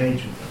want to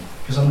engage with them.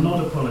 Because I'm not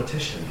a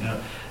politician,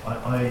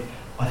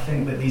 I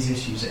think that these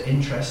issues are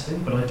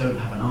interesting, but I don't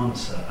have an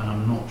answer, and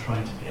I'm not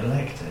trying to be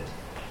elected.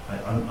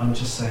 I'm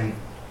just saying,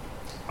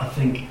 I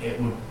think it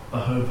would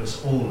behove us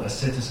all as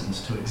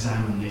citizens to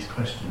examine these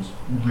questions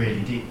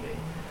really deeply.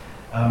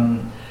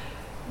 And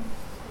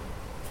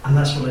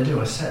that's what I do.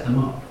 I set them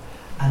up,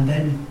 and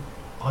then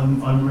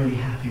I'm really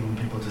happy when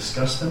people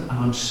discuss them, and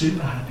I'm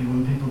super happy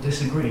when people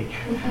disagree.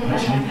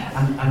 Actually,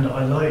 and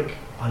I like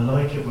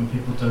it when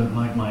people don't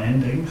like my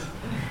endings.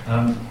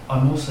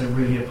 I'm also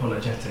really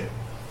apologetic.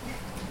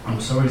 I'm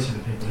sorry to the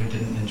people who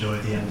didn't enjoy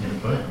the end of the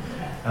book,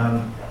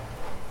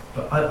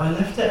 but I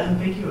left it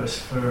ambiguous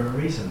for a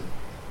reason.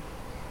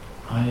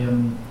 I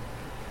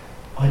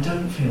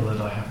don't feel that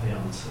I have the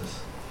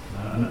answers,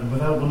 and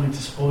without wanting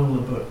to spoil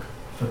the book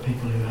for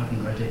people who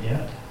haven't read it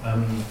yet,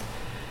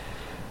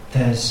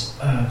 there's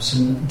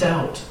some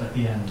doubt at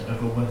the end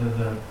over whether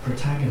the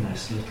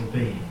protagonist, Little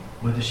B,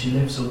 whether she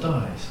lives or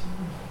dies.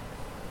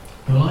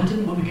 Well, I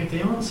didn't want to give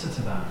the answer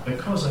to that,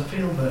 because I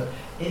feel that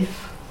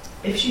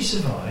if she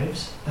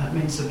survives, that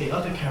means that the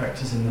other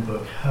characters in the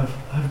book have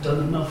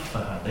done enough for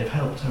her. They've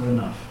helped her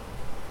enough.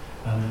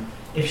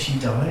 If she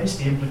dies,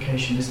 the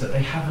implication is that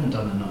they haven't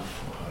done enough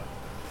for her.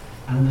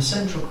 And the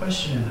central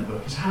question in the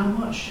book is, how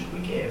much should we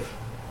give?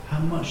 How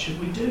much should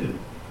we do?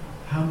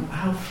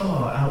 How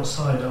far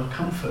outside our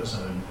comfort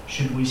zone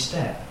should we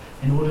step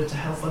in order to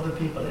help other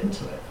people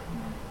into it.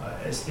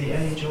 It's the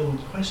age-old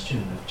question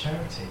of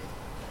charity.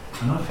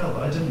 And I felt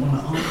that I didn't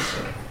want to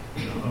answer.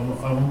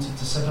 I wanted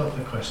to set up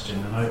the question,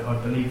 and I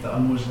believe that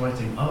I'm always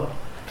writing up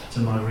to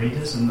my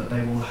readers and that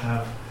they will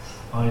have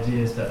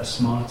ideas that are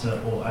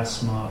smarter or as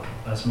smart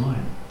as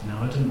mine.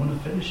 I didn't want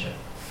to finish it.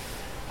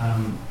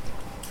 And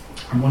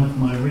one of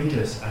my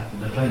readers at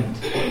an event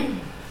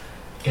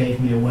gave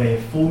me a way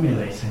of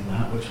formulating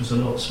that, which was a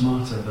lot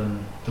smarter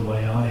than the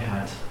way I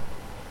had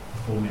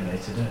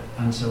formulated it.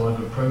 And so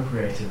I've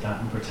appropriated that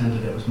and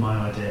pretended it was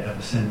my idea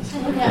ever since.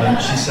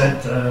 She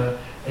said,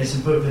 it's a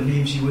book that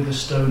leaves you with a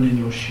stone in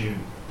your shoe,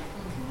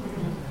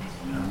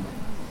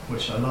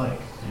 which I like.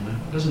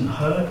 It doesn't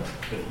hurt,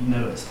 but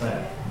it's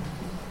there.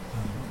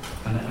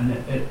 And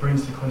it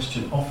brings the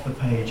question off the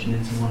page and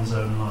into one's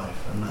own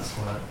life, and that's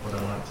what I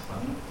liked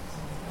about it.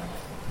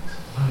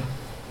 Hi.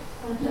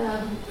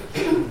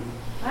 And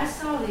I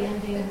saw the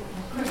ending.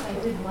 Of course, I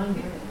did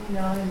wonder, and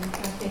I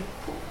think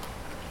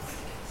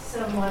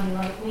someone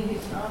like me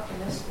who's an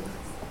optimist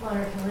would want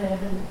her to live,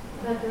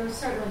 but there was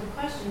certainly the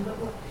question. But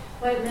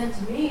what it meant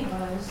to me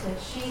was that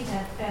she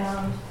had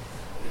found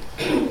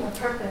a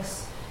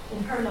purpose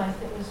in her life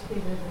that was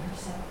bigger than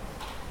herself.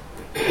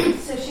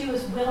 So she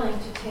was willing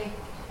to take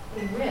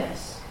a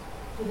risk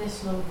for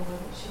this little boy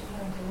that she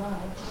learned to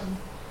love.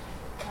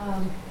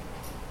 And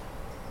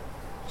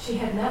she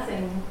had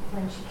nothing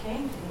when she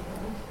came to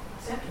England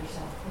except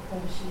herself,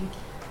 because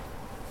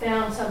she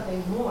found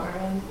something more.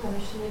 And whether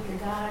she lived or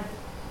died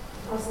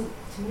wasn't,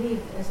 to me,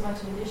 as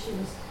much of an issue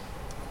as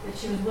that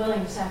she was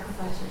willing to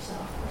sacrifice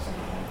herself for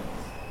something else.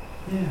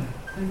 Yeah,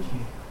 thank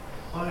you.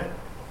 I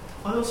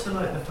also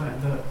like the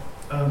fact that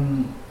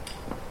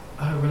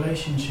her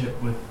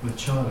relationship with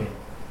Charlie,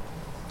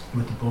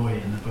 with the boy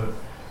in the book,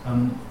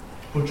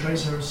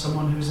 portrays her as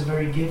someone who is a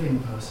very giving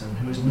person,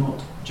 who is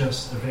not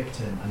just a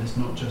victim and is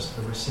not just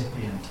the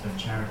recipient of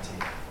charity.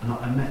 And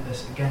I met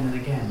this again and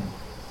again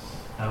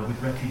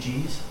with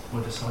refugees,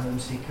 with asylum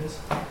seekers.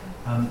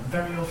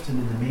 Very often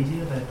in the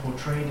media they're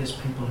portrayed as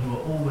people who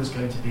are always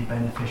going to be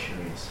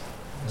beneficiaries,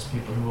 as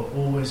people who are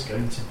always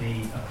going to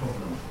be a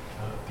problem,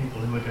 people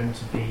who are going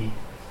to be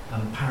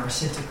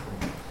parasitical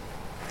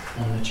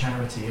on the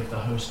charity of the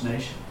host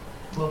nation.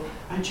 Well,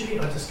 actually,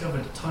 I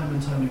discovered time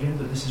and time again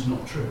that this is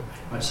not true.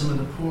 Right? Some of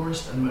the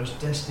poorest and most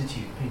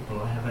destitute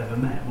people I have ever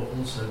met were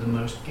also the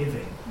most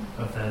giving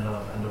of their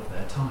love and of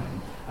their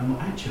time, and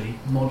were actually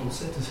model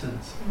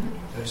citizens.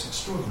 It was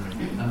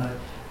extraordinary.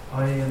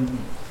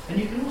 And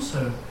you can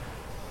also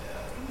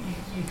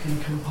you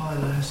can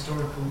compile a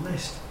historical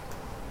list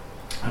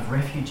of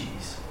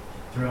refugees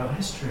throughout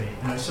history.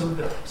 Some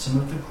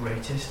of the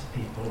greatest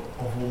people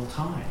of all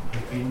time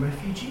have been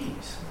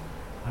refugees.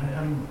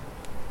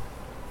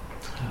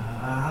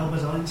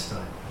 Albert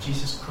Einstein,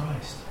 Jesus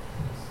Christ,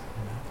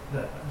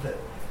 the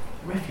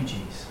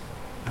refugees,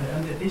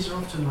 and these are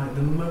often like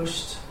the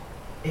most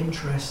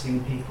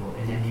interesting people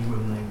in any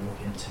room they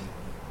walk into.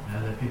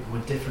 They're people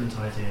with different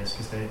ideas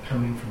because they're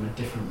coming from a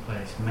different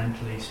place,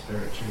 mentally,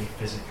 spiritually,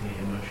 physically,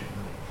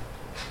 emotionally,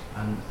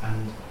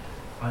 and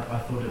I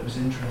thought it was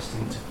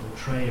interesting to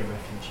portray a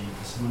refugee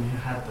as someone who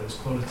had those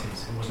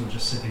qualities, who wasn't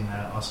just sitting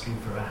there asking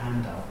for a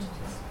handout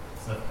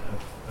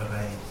of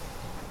aid.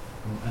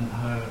 And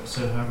her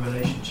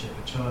relationship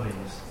with Charlie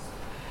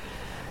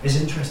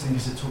is interesting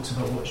because it talks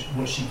about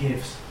what she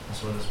gives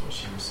as well as what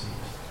she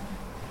receives.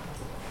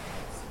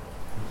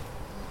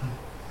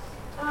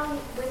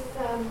 With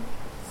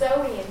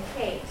Zoe and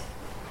Kate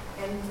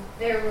and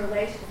their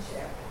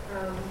relationship,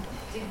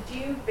 did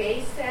you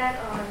base that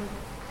on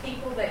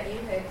people that you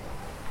had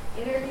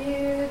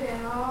interviewed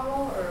and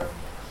all,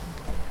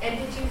 and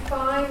did you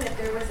find that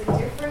there was a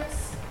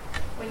difference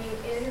when you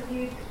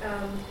interviewed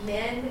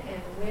men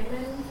and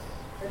women?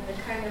 The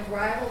kind of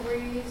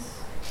rivalries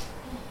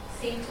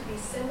seem to be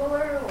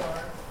similar,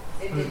 or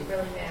it didn't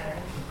really matter?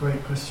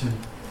 Great question.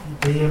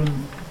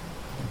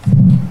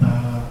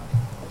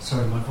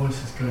 Sorry, my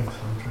voice is going, so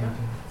I'm trying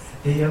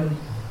to...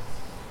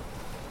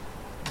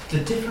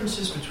 The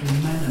differences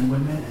between men and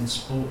women in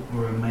sport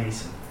were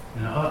amazing.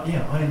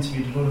 I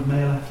interviewed a lot of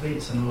male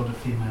athletes and a lot of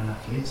female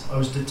athletes. I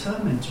was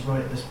determined to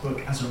write this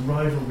book as a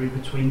rivalry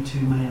between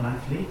two male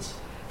athletes,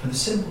 for the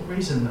simple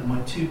reason that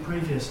my two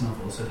previous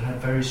novels had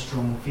had very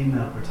strong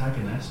female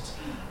protagonists,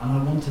 and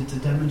I wanted to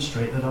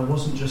demonstrate that I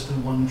wasn't just a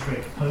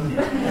one-trick pony,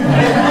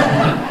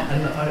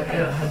 and that I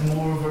had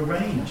more of a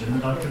range, and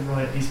that I could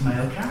write these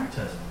male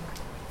characters.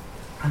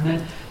 And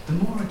then the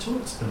more I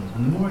talked to them,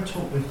 and the more I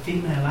talked with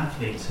female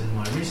athletes in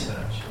my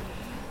research,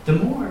 the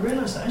more I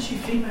realised that actually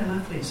female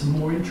athletes are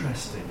more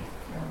interesting,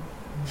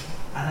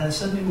 and they're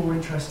certainly more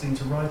interesting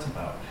to write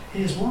about.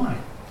 Here's why.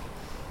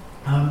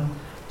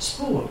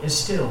 Sport is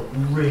still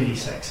really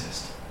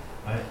sexist.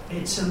 Right?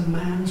 It's a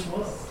man's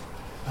world.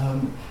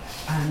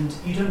 And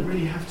you don't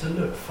really have to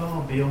look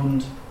far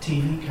beyond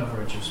TV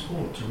coverage of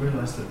sport to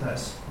realise that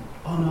that's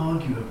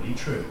unarguably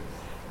true.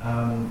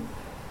 I'm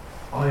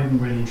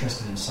really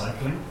interested in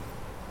cycling.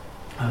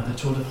 The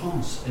Tour de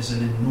France is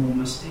an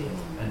enormous deal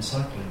in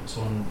cycling. It's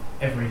on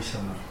every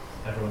summer.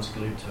 Everyone's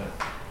glued to it.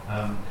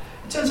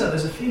 It turns out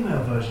there's a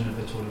female version of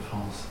the Tour de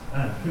France.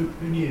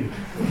 Who knew?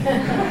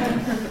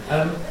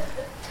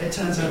 It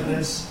turns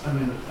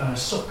out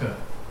soccer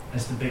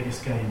is the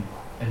biggest game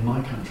in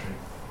my country.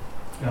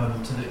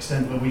 To the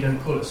extent where we don't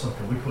call it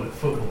soccer, we call it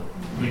football.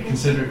 We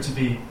consider it to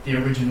be the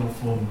original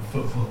form of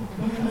football.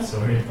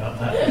 Sorry about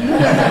that.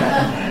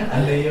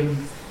 And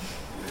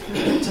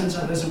it turns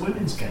out there's a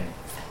women's game.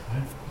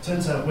 Right? It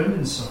turns out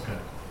women's soccer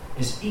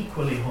is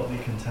equally hotly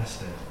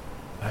contested,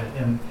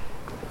 right?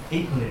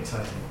 Equally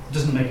exciting. It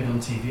doesn't make it on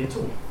TV at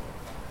all.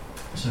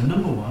 So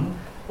number one,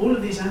 all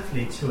of these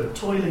athletes who are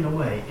toiling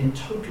away in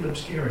total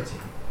obscurity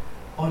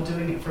are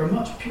doing it for a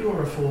much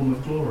purer form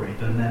of glory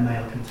than their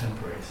male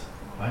contemporaries.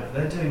 Right?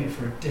 They're doing it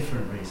for a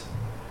different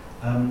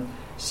reason.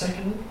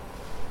 Second,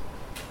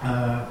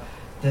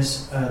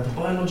 there's the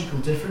biological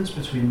difference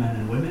between men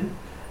and women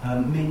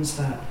means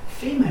that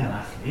female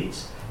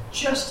athletes,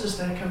 just as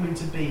they're coming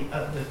to be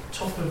at the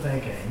top of their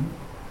game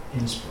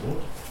in sport,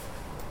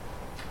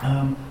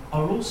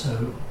 are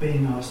also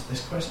being asked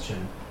this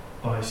question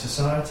by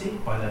society,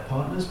 by their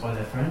partners, by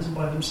their friends, and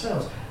by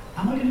themselves.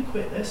 Am I going to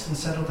quit this and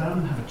settle down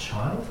and have a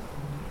child?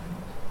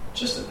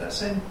 Just at that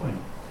same point.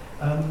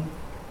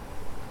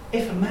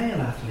 If a male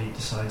athlete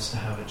decides to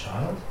have a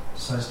child,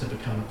 decides to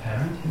become a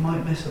parent, he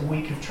might miss a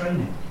week of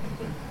training.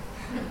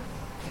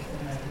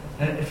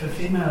 If a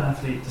female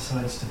athlete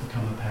decides to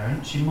become a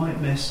parent, she might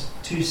miss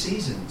 2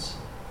 seasons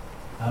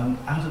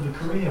out of a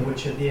career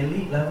which at the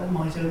elite level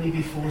might only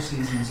be 4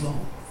 seasons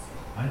long.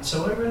 Right?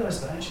 So I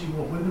realised that actually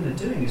what women are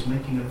doing is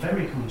making a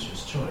very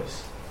conscious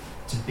choice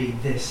to be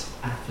this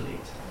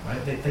athlete.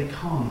 Right? They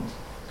can't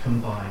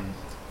combine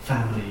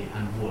family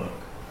and work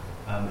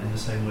in the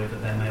same way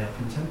that their male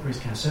contemporaries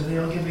can. So they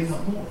are giving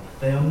up more.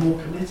 They are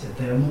more committed.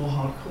 They are more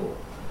hardcore.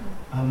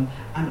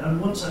 And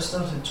once I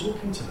started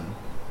talking to them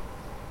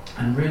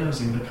and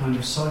realising the kind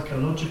of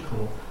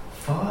psychological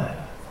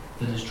fire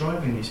that is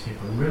driving these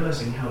people and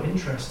realising how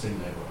interesting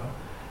they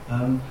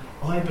were,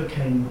 I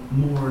became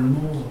more and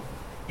more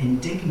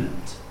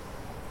indignant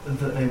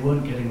that they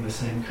weren't getting the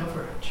same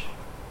coverage.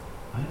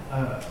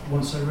 Right?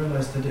 Once I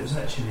realised that it was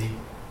actually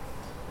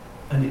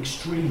an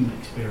extreme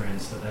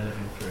experience that they're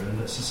living through and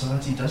that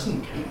society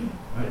doesn't care,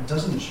 right? It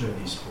doesn't show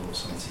these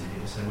sports on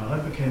TV the same way. I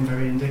became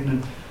very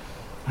indignant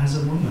as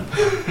a woman.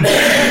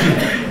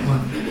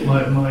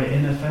 my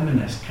inner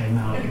feminist came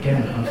out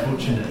again,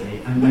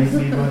 unfortunately, and made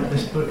me write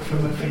this book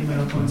from a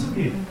female point of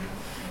view.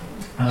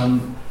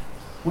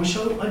 Which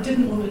I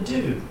didn't want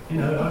to do. You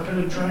know, I kind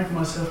of dragged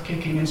myself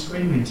kicking and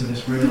screaming to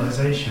this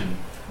realisation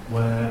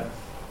where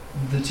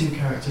the 2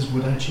 characters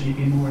would actually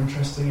be more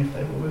interesting if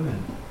they were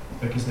women,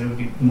 because they would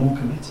be more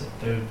committed,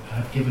 they would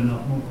have given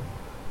up more.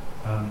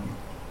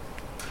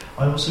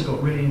 I also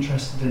got really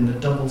interested in the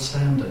double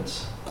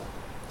standards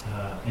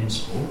in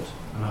sport,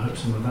 and I hope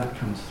some of that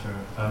comes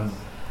through.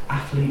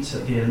 Athletes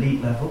at the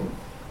elite level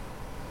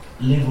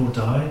live or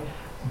die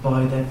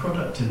by their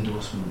product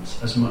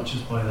endorsements as much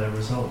as by their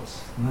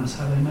results, and that's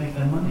how they make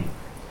their money.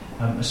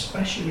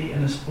 Especially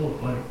in a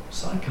sport like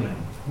cycling,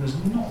 there's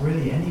not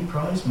really any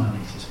prize money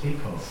to speak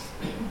of.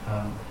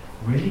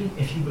 Really,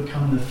 if you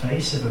become the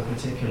face of a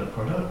particular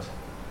product,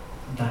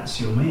 that's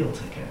your meal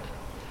ticket.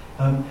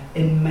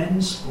 In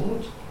men's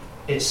sport,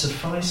 it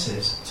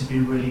suffices to be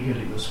really good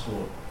at your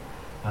sport.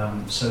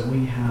 So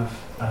we have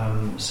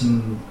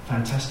some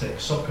fantastic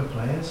soccer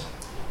players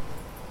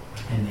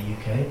in the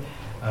UK,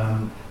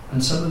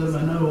 and some of them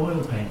are no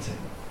oil painting.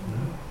 You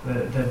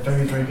know? They're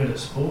very, very good at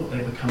sport.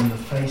 They become the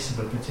face of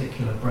a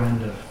particular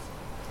brand of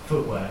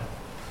footwear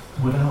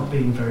without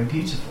being very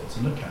beautiful to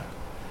look at.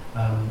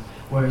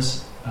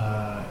 Whereas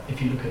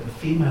if you look at the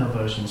female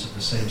versions of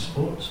the same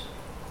sports,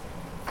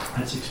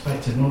 it's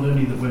expected not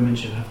only that women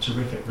should have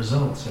terrific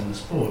results in the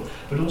sport,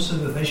 but also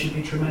that they should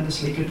be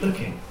tremendously good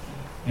looking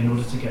in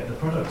order to get the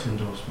product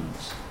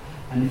endorsements.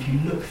 And if you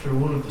look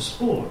through all of the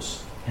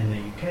sports in the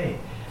UK,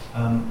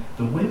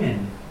 the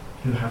women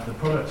who have the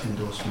product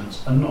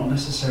endorsements are not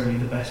necessarily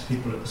the best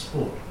people at the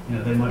sport. You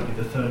know, they might be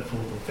the 3rd, 4th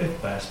or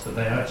 5th best, but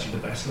they are actually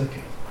the best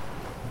looking.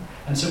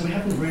 And so we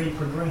haven't really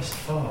progressed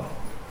far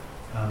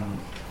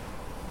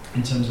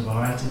in terms of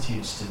our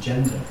attitudes to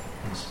gender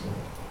in sport.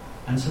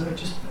 And so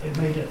it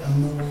made it a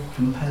more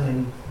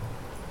compelling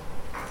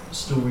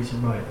story to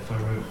write if I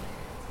wrote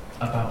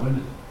about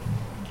women.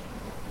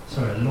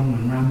 Sorry, a long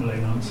and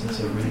rambling answer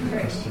to a really good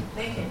question.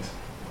 Thank you.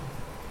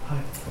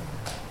 Hi.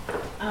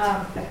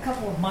 A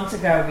couple of months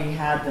ago, we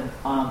had the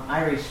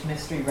Irish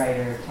mystery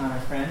writer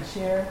Tana French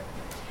here,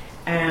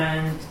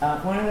 and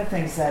one of the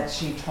things that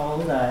she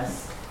told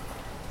us,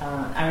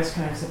 I was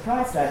kind of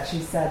surprised at. She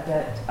said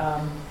that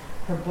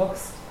her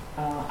books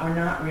are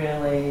not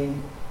really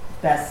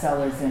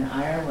bestsellers in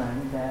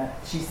Ireland. That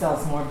she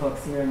sells more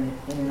books here in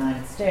the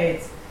United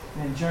States,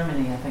 and in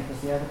Germany, I think, was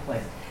the other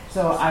place.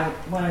 So I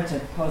wanted to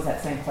pose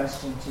that same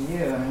question to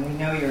you. I mean, we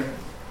know you're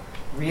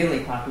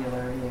really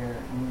popular here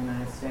in the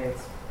United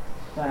States,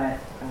 but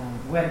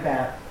what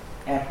about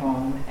at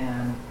home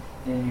and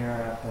in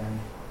Europe and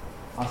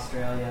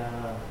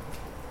Australia,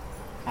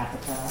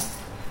 Africa?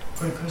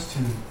 Great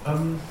question.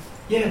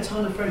 Yeah,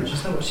 Tana French.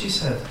 Is that what she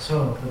said?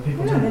 So the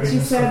people Yeah, don't that bring she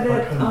her said stuff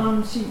back that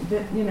home.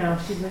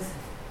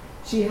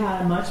 she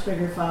had a much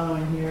bigger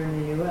following here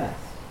in the U.S.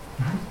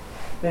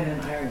 than in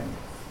Ireland,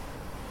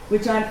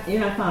 which I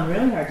found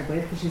really hard to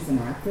believe because she's an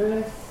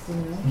actress. She's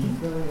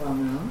really well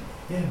known.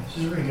 Yeah,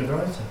 she's a really good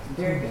writer.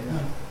 Very good.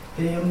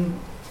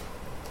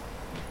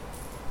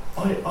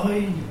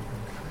 I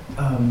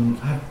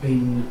have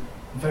been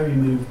very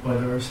moved by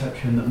the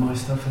reception that my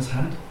stuff has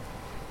had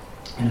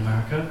in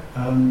America.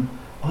 I'm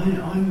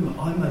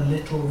a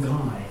little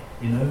guy,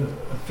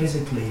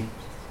 physically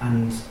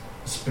and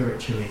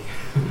spiritually.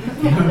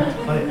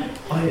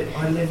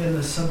 I live in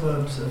the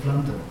suburbs of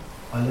London.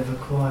 I live a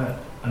quiet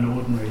and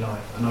ordinary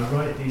life, and I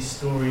write these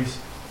stories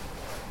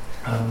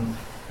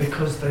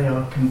because they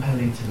are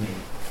compelling to me.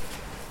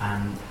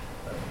 And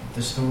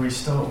the stories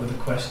start with a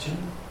question.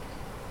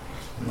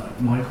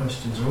 My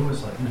questions are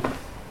always like,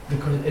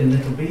 in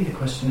Little B, the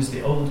question is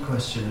the old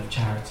question of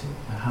charity.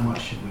 How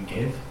much should we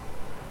give?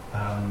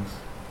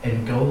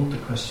 In Gold, the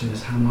question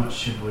is how much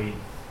should we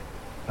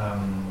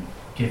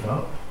give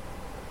up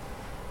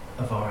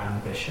of our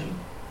ambition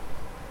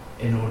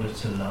in order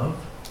to love?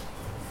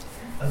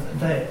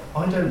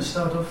 I don't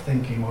start off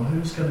thinking, well,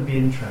 who's going to be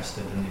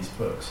interested in these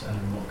books and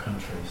in what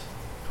countries?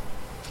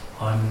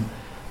 I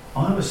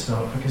always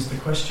start because the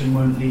question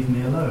won't leave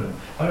me alone.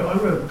 I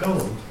wrote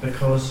Gold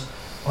because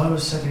I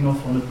was setting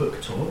off on a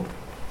book tour,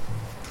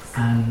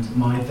 and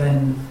my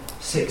then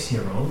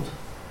 6-year-old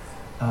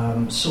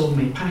saw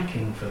me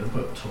packing for the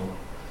book tour,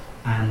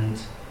 and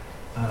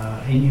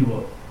he knew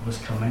what was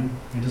coming.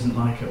 He doesn't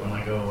like it when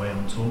I go away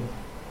on tour.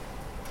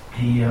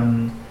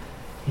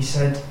 He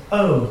said,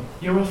 "Oh,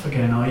 you're off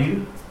again, are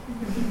you?"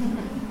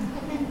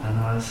 And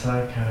I was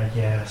like,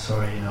 "Yeah,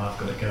 sorry, I've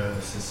got to go.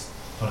 This is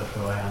part of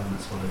who I am.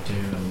 That's what I do,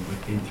 and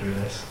we've been through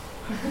this."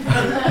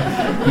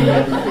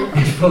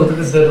 He folded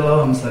his little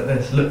arms like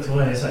this, looked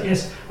away. He's like,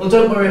 "Yes, well,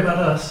 don't worry about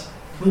us.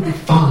 We'll be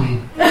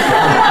fine."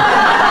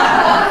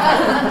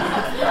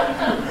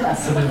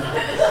 Sort of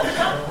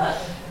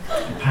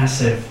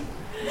passive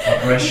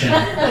aggression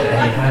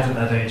that he had at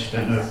that age.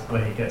 Don't know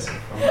where he gets it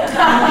from.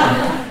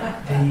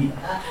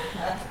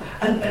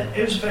 And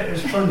it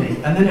was funny,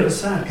 and then it was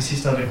sad because he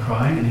started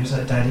crying, and he was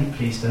like, "Daddy,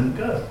 please don't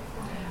go."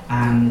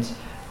 And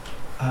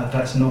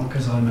that's not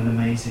because I'm an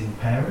amazing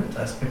parent.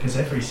 That's because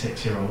every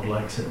 6-year-old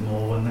likes it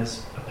more when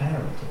there's a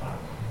parent about.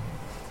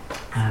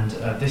 And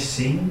this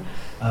scene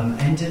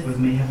ended with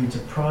me having to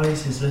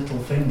prise his little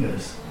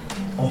fingers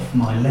off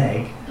my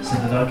leg so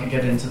that I could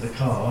get into the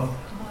car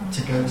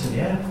to go to the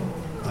airport.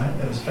 Right?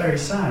 It was very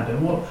sad.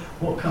 And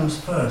what comes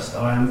first,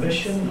 our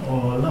ambition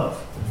or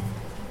love?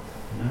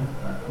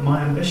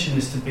 My ambition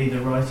is to be the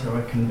writer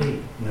I can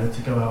be.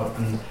 To go out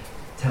and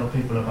tell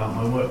people about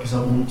my work because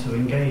I want to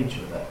engage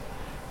with it.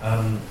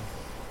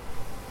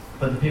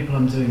 But the people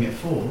I'm doing it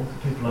for,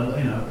 the people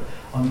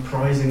I'm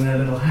prizing their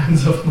little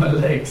hands off my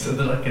legs so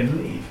that I can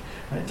leave.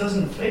 It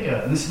doesn't figure,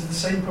 and this is the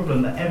same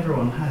problem that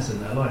everyone has in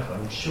their life.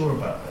 I'm sure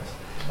about this.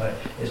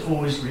 It's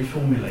always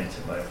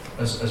reformulated,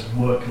 as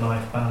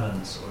work-life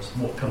balance, or as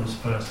what comes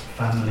first,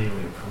 family or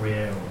your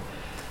career.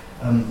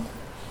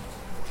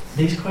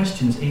 These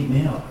questions eat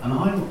me up, and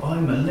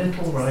I'm a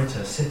little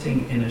writer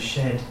sitting in a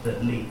shed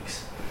that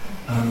leaks,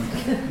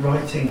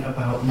 writing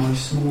about my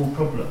small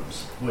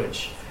problems,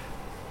 which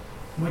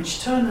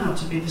turn out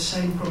to be the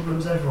same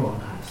problems everyone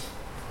has,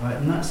 right?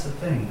 And that's the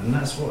thing, and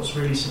that's what's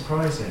really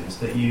surprising, is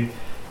that you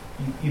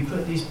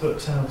put these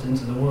books out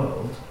into the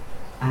world,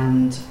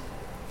 and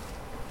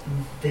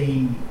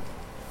the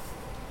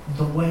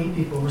way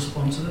people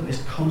respond to them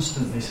is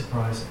constantly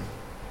surprising.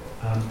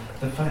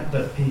 The fact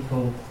that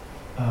people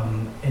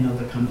in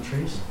other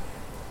countries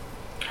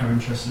are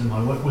interested in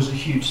my work was a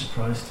huge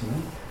surprise to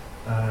me.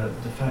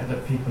 The fact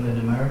that people in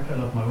America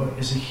love my work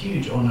is a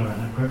huge honour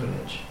and a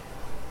privilege.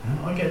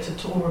 I get to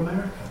tour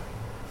America.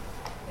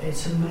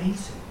 It's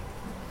amazing.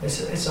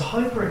 It's a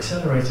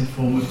hyper-accelerated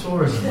form of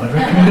tourism. I'd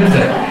recommend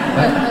it.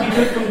 You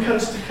go from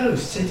coast to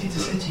coast, city to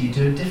city. You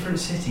do a different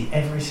city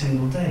every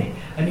single day.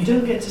 And you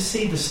don't get to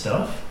see the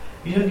stuff.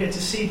 You don't get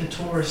to see the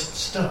tourist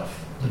stuff.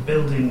 The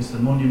buildings, the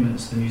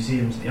monuments, the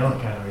museums, the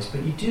art galleries.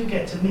 But you do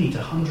get to meet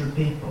 100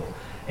 people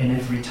in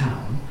every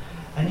town.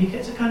 And you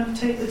get to kind of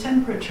take the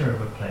temperature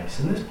of a place.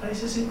 And this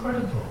place is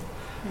incredible.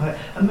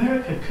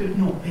 America could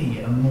not be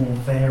a more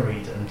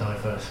varied and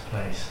diverse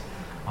place.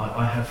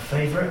 I have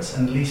favourites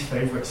and least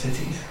favourite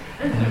cities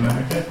in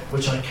America,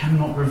 which I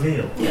cannot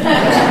reveal.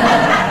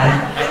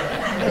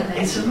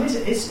 It's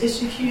amazing.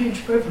 It's a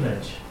huge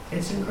privilege.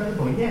 It's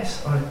incredible.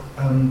 Yes,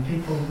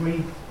 people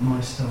read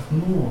my stuff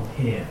more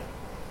here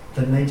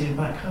than they do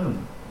back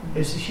home.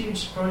 It's a huge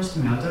surprise to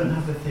me. I don't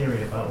have a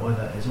theory about why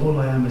that is. All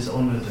I am is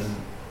honoured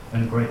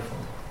and grateful.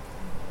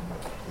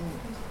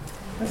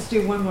 Let's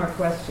do one more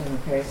question,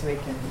 okay, so we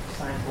can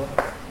sign for.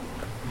 I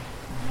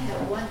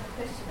have one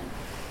question.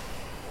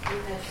 You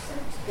have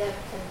such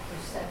depth and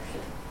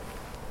perception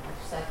of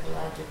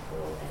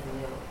psychological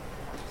and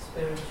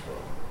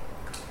spiritual.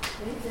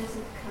 Where does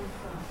it come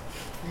from?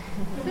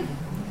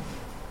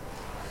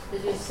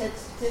 But your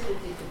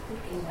sensitivity to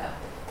picking up,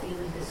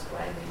 even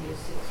describing your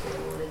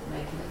 6-year-old as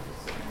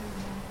magnificent,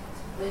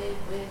 where did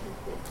it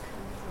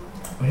come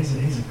from? Well,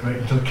 he's a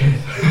great little kid.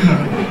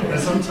 And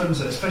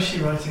sometimes,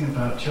 especially writing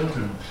about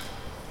children,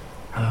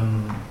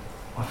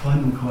 I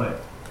find them quite.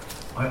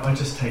 I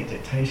just take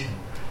dictation.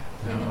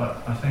 You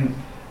know, I think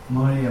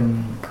my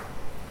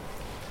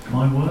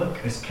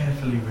work is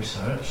carefully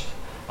researched.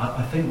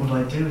 I think what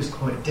I do is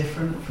quite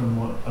different from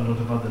what a lot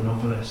of other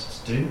novelists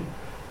do.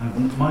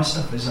 My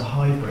stuff is a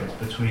hybrid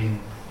between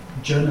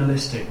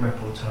journalistic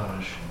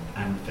reportage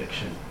and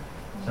fiction.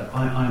 So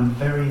I'm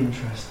very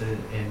interested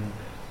in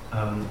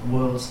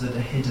worlds that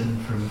are hidden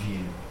from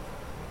view.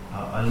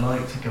 I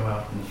like to go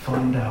out and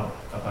find out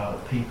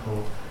about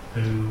people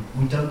who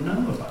we don't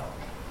know about.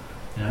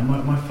 You know,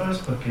 my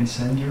first book,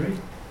 Incendiary,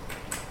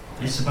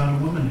 is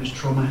about a woman who's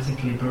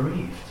traumatically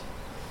bereaved.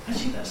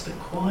 Actually, that's the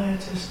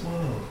quietest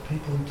world.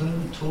 People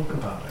don't talk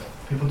about it.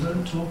 People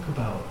don't talk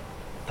about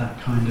that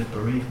kind of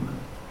bereavement.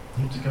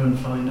 You have to go and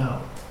find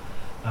out.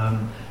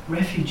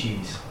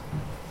 Refugees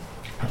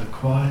are the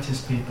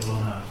quietest people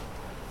on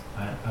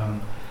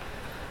earth.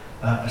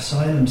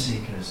 Asylum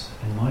seekers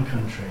in my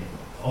country,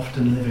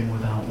 often living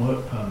without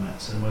work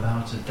permits and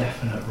without a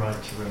definite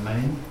right to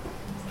remain,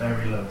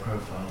 very low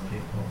profile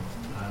people.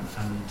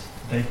 And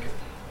they,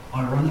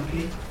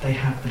 ironically, they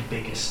have the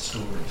biggest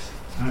stories.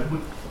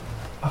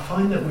 I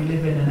find that we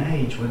live in an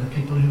age where the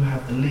people who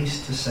have the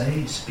least to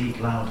say speak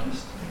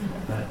loudest.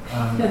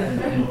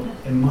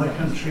 In my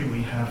country,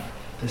 we have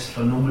this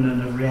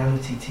phenomenon of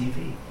reality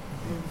TV,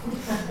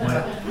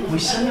 where we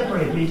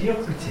celebrate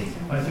mediocrity.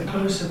 Like, the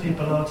closer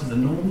people are to the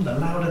norm, the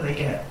louder they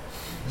get.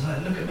 It's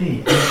like, look at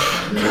me,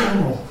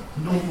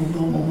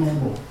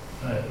 normal,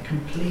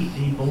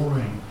 completely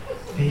boring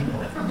people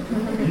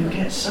who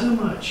get so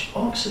much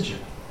oxygen.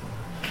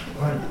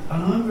 Right,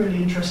 and I'm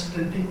really interested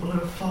in people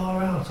who are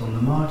far out on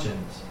the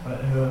margins, right,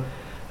 who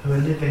are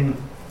living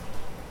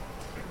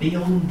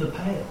beyond the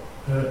pale,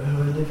 who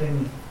are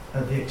living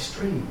at the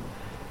extreme.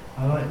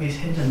 I like these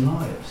hidden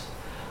lives.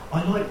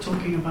 I like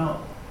talking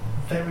about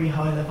very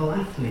high-level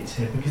athletes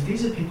here, because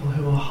these are people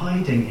who are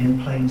hiding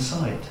in plain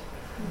sight.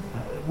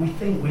 We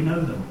think we know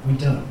them, we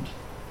don't.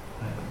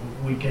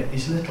 We get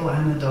these little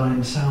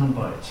anodyne sound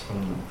bites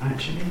from them.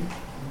 Actually,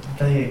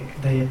 they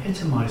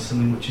epitomise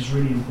something which is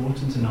really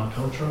important in our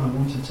culture. I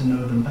wanted to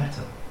know them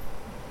better.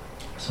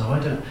 So I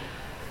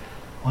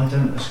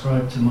don't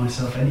ascribe to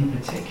myself any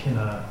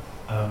particular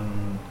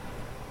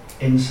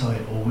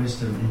insight or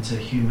wisdom into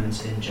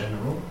humans in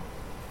general.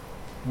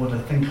 What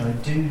I think I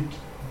do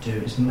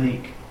is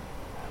make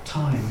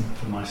time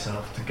for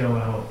myself to go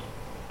out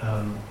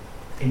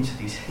into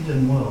these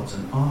hidden worlds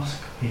and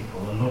ask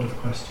people a lot of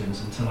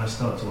questions until I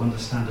start to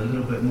understand a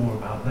little bit more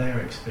about their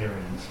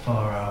experience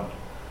far out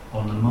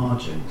on the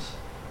margins.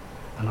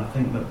 And I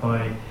think that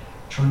by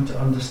trying to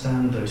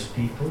understand those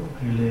people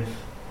who live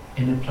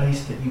in a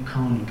place that you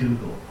can't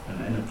Google, and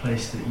in a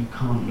place that you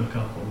can't look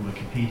up on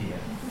Wikipedia,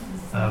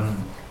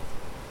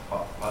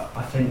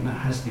 I think that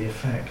has the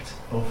effect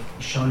of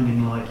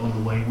shining light on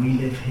the way we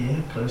live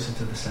here, closer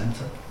to the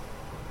centre.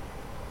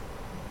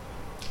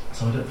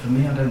 So for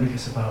me, I don't think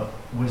it's about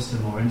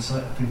wisdom or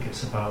insight. I think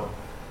it's about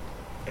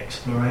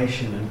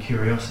exploration and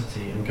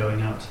curiosity and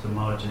going out to the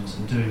margins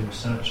and doing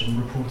research and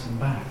reporting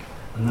back.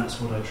 And that's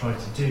what I try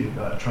to do.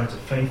 I try to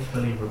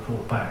faithfully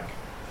report back.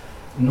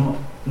 Not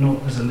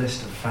as a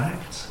list of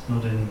facts,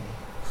 not in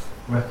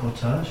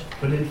reportage,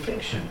 but in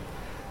fiction,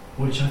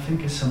 which I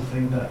think is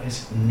something that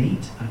is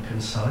neat and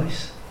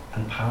concise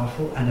and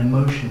powerful and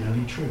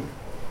emotionally true.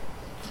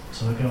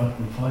 So I go out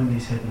and find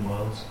these hidden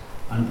worlds,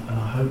 and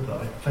I hope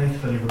that I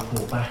faithfully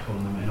report back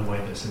on them in a way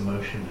that's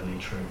emotionally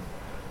true.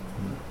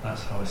 And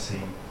that's how I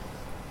see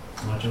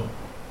my job.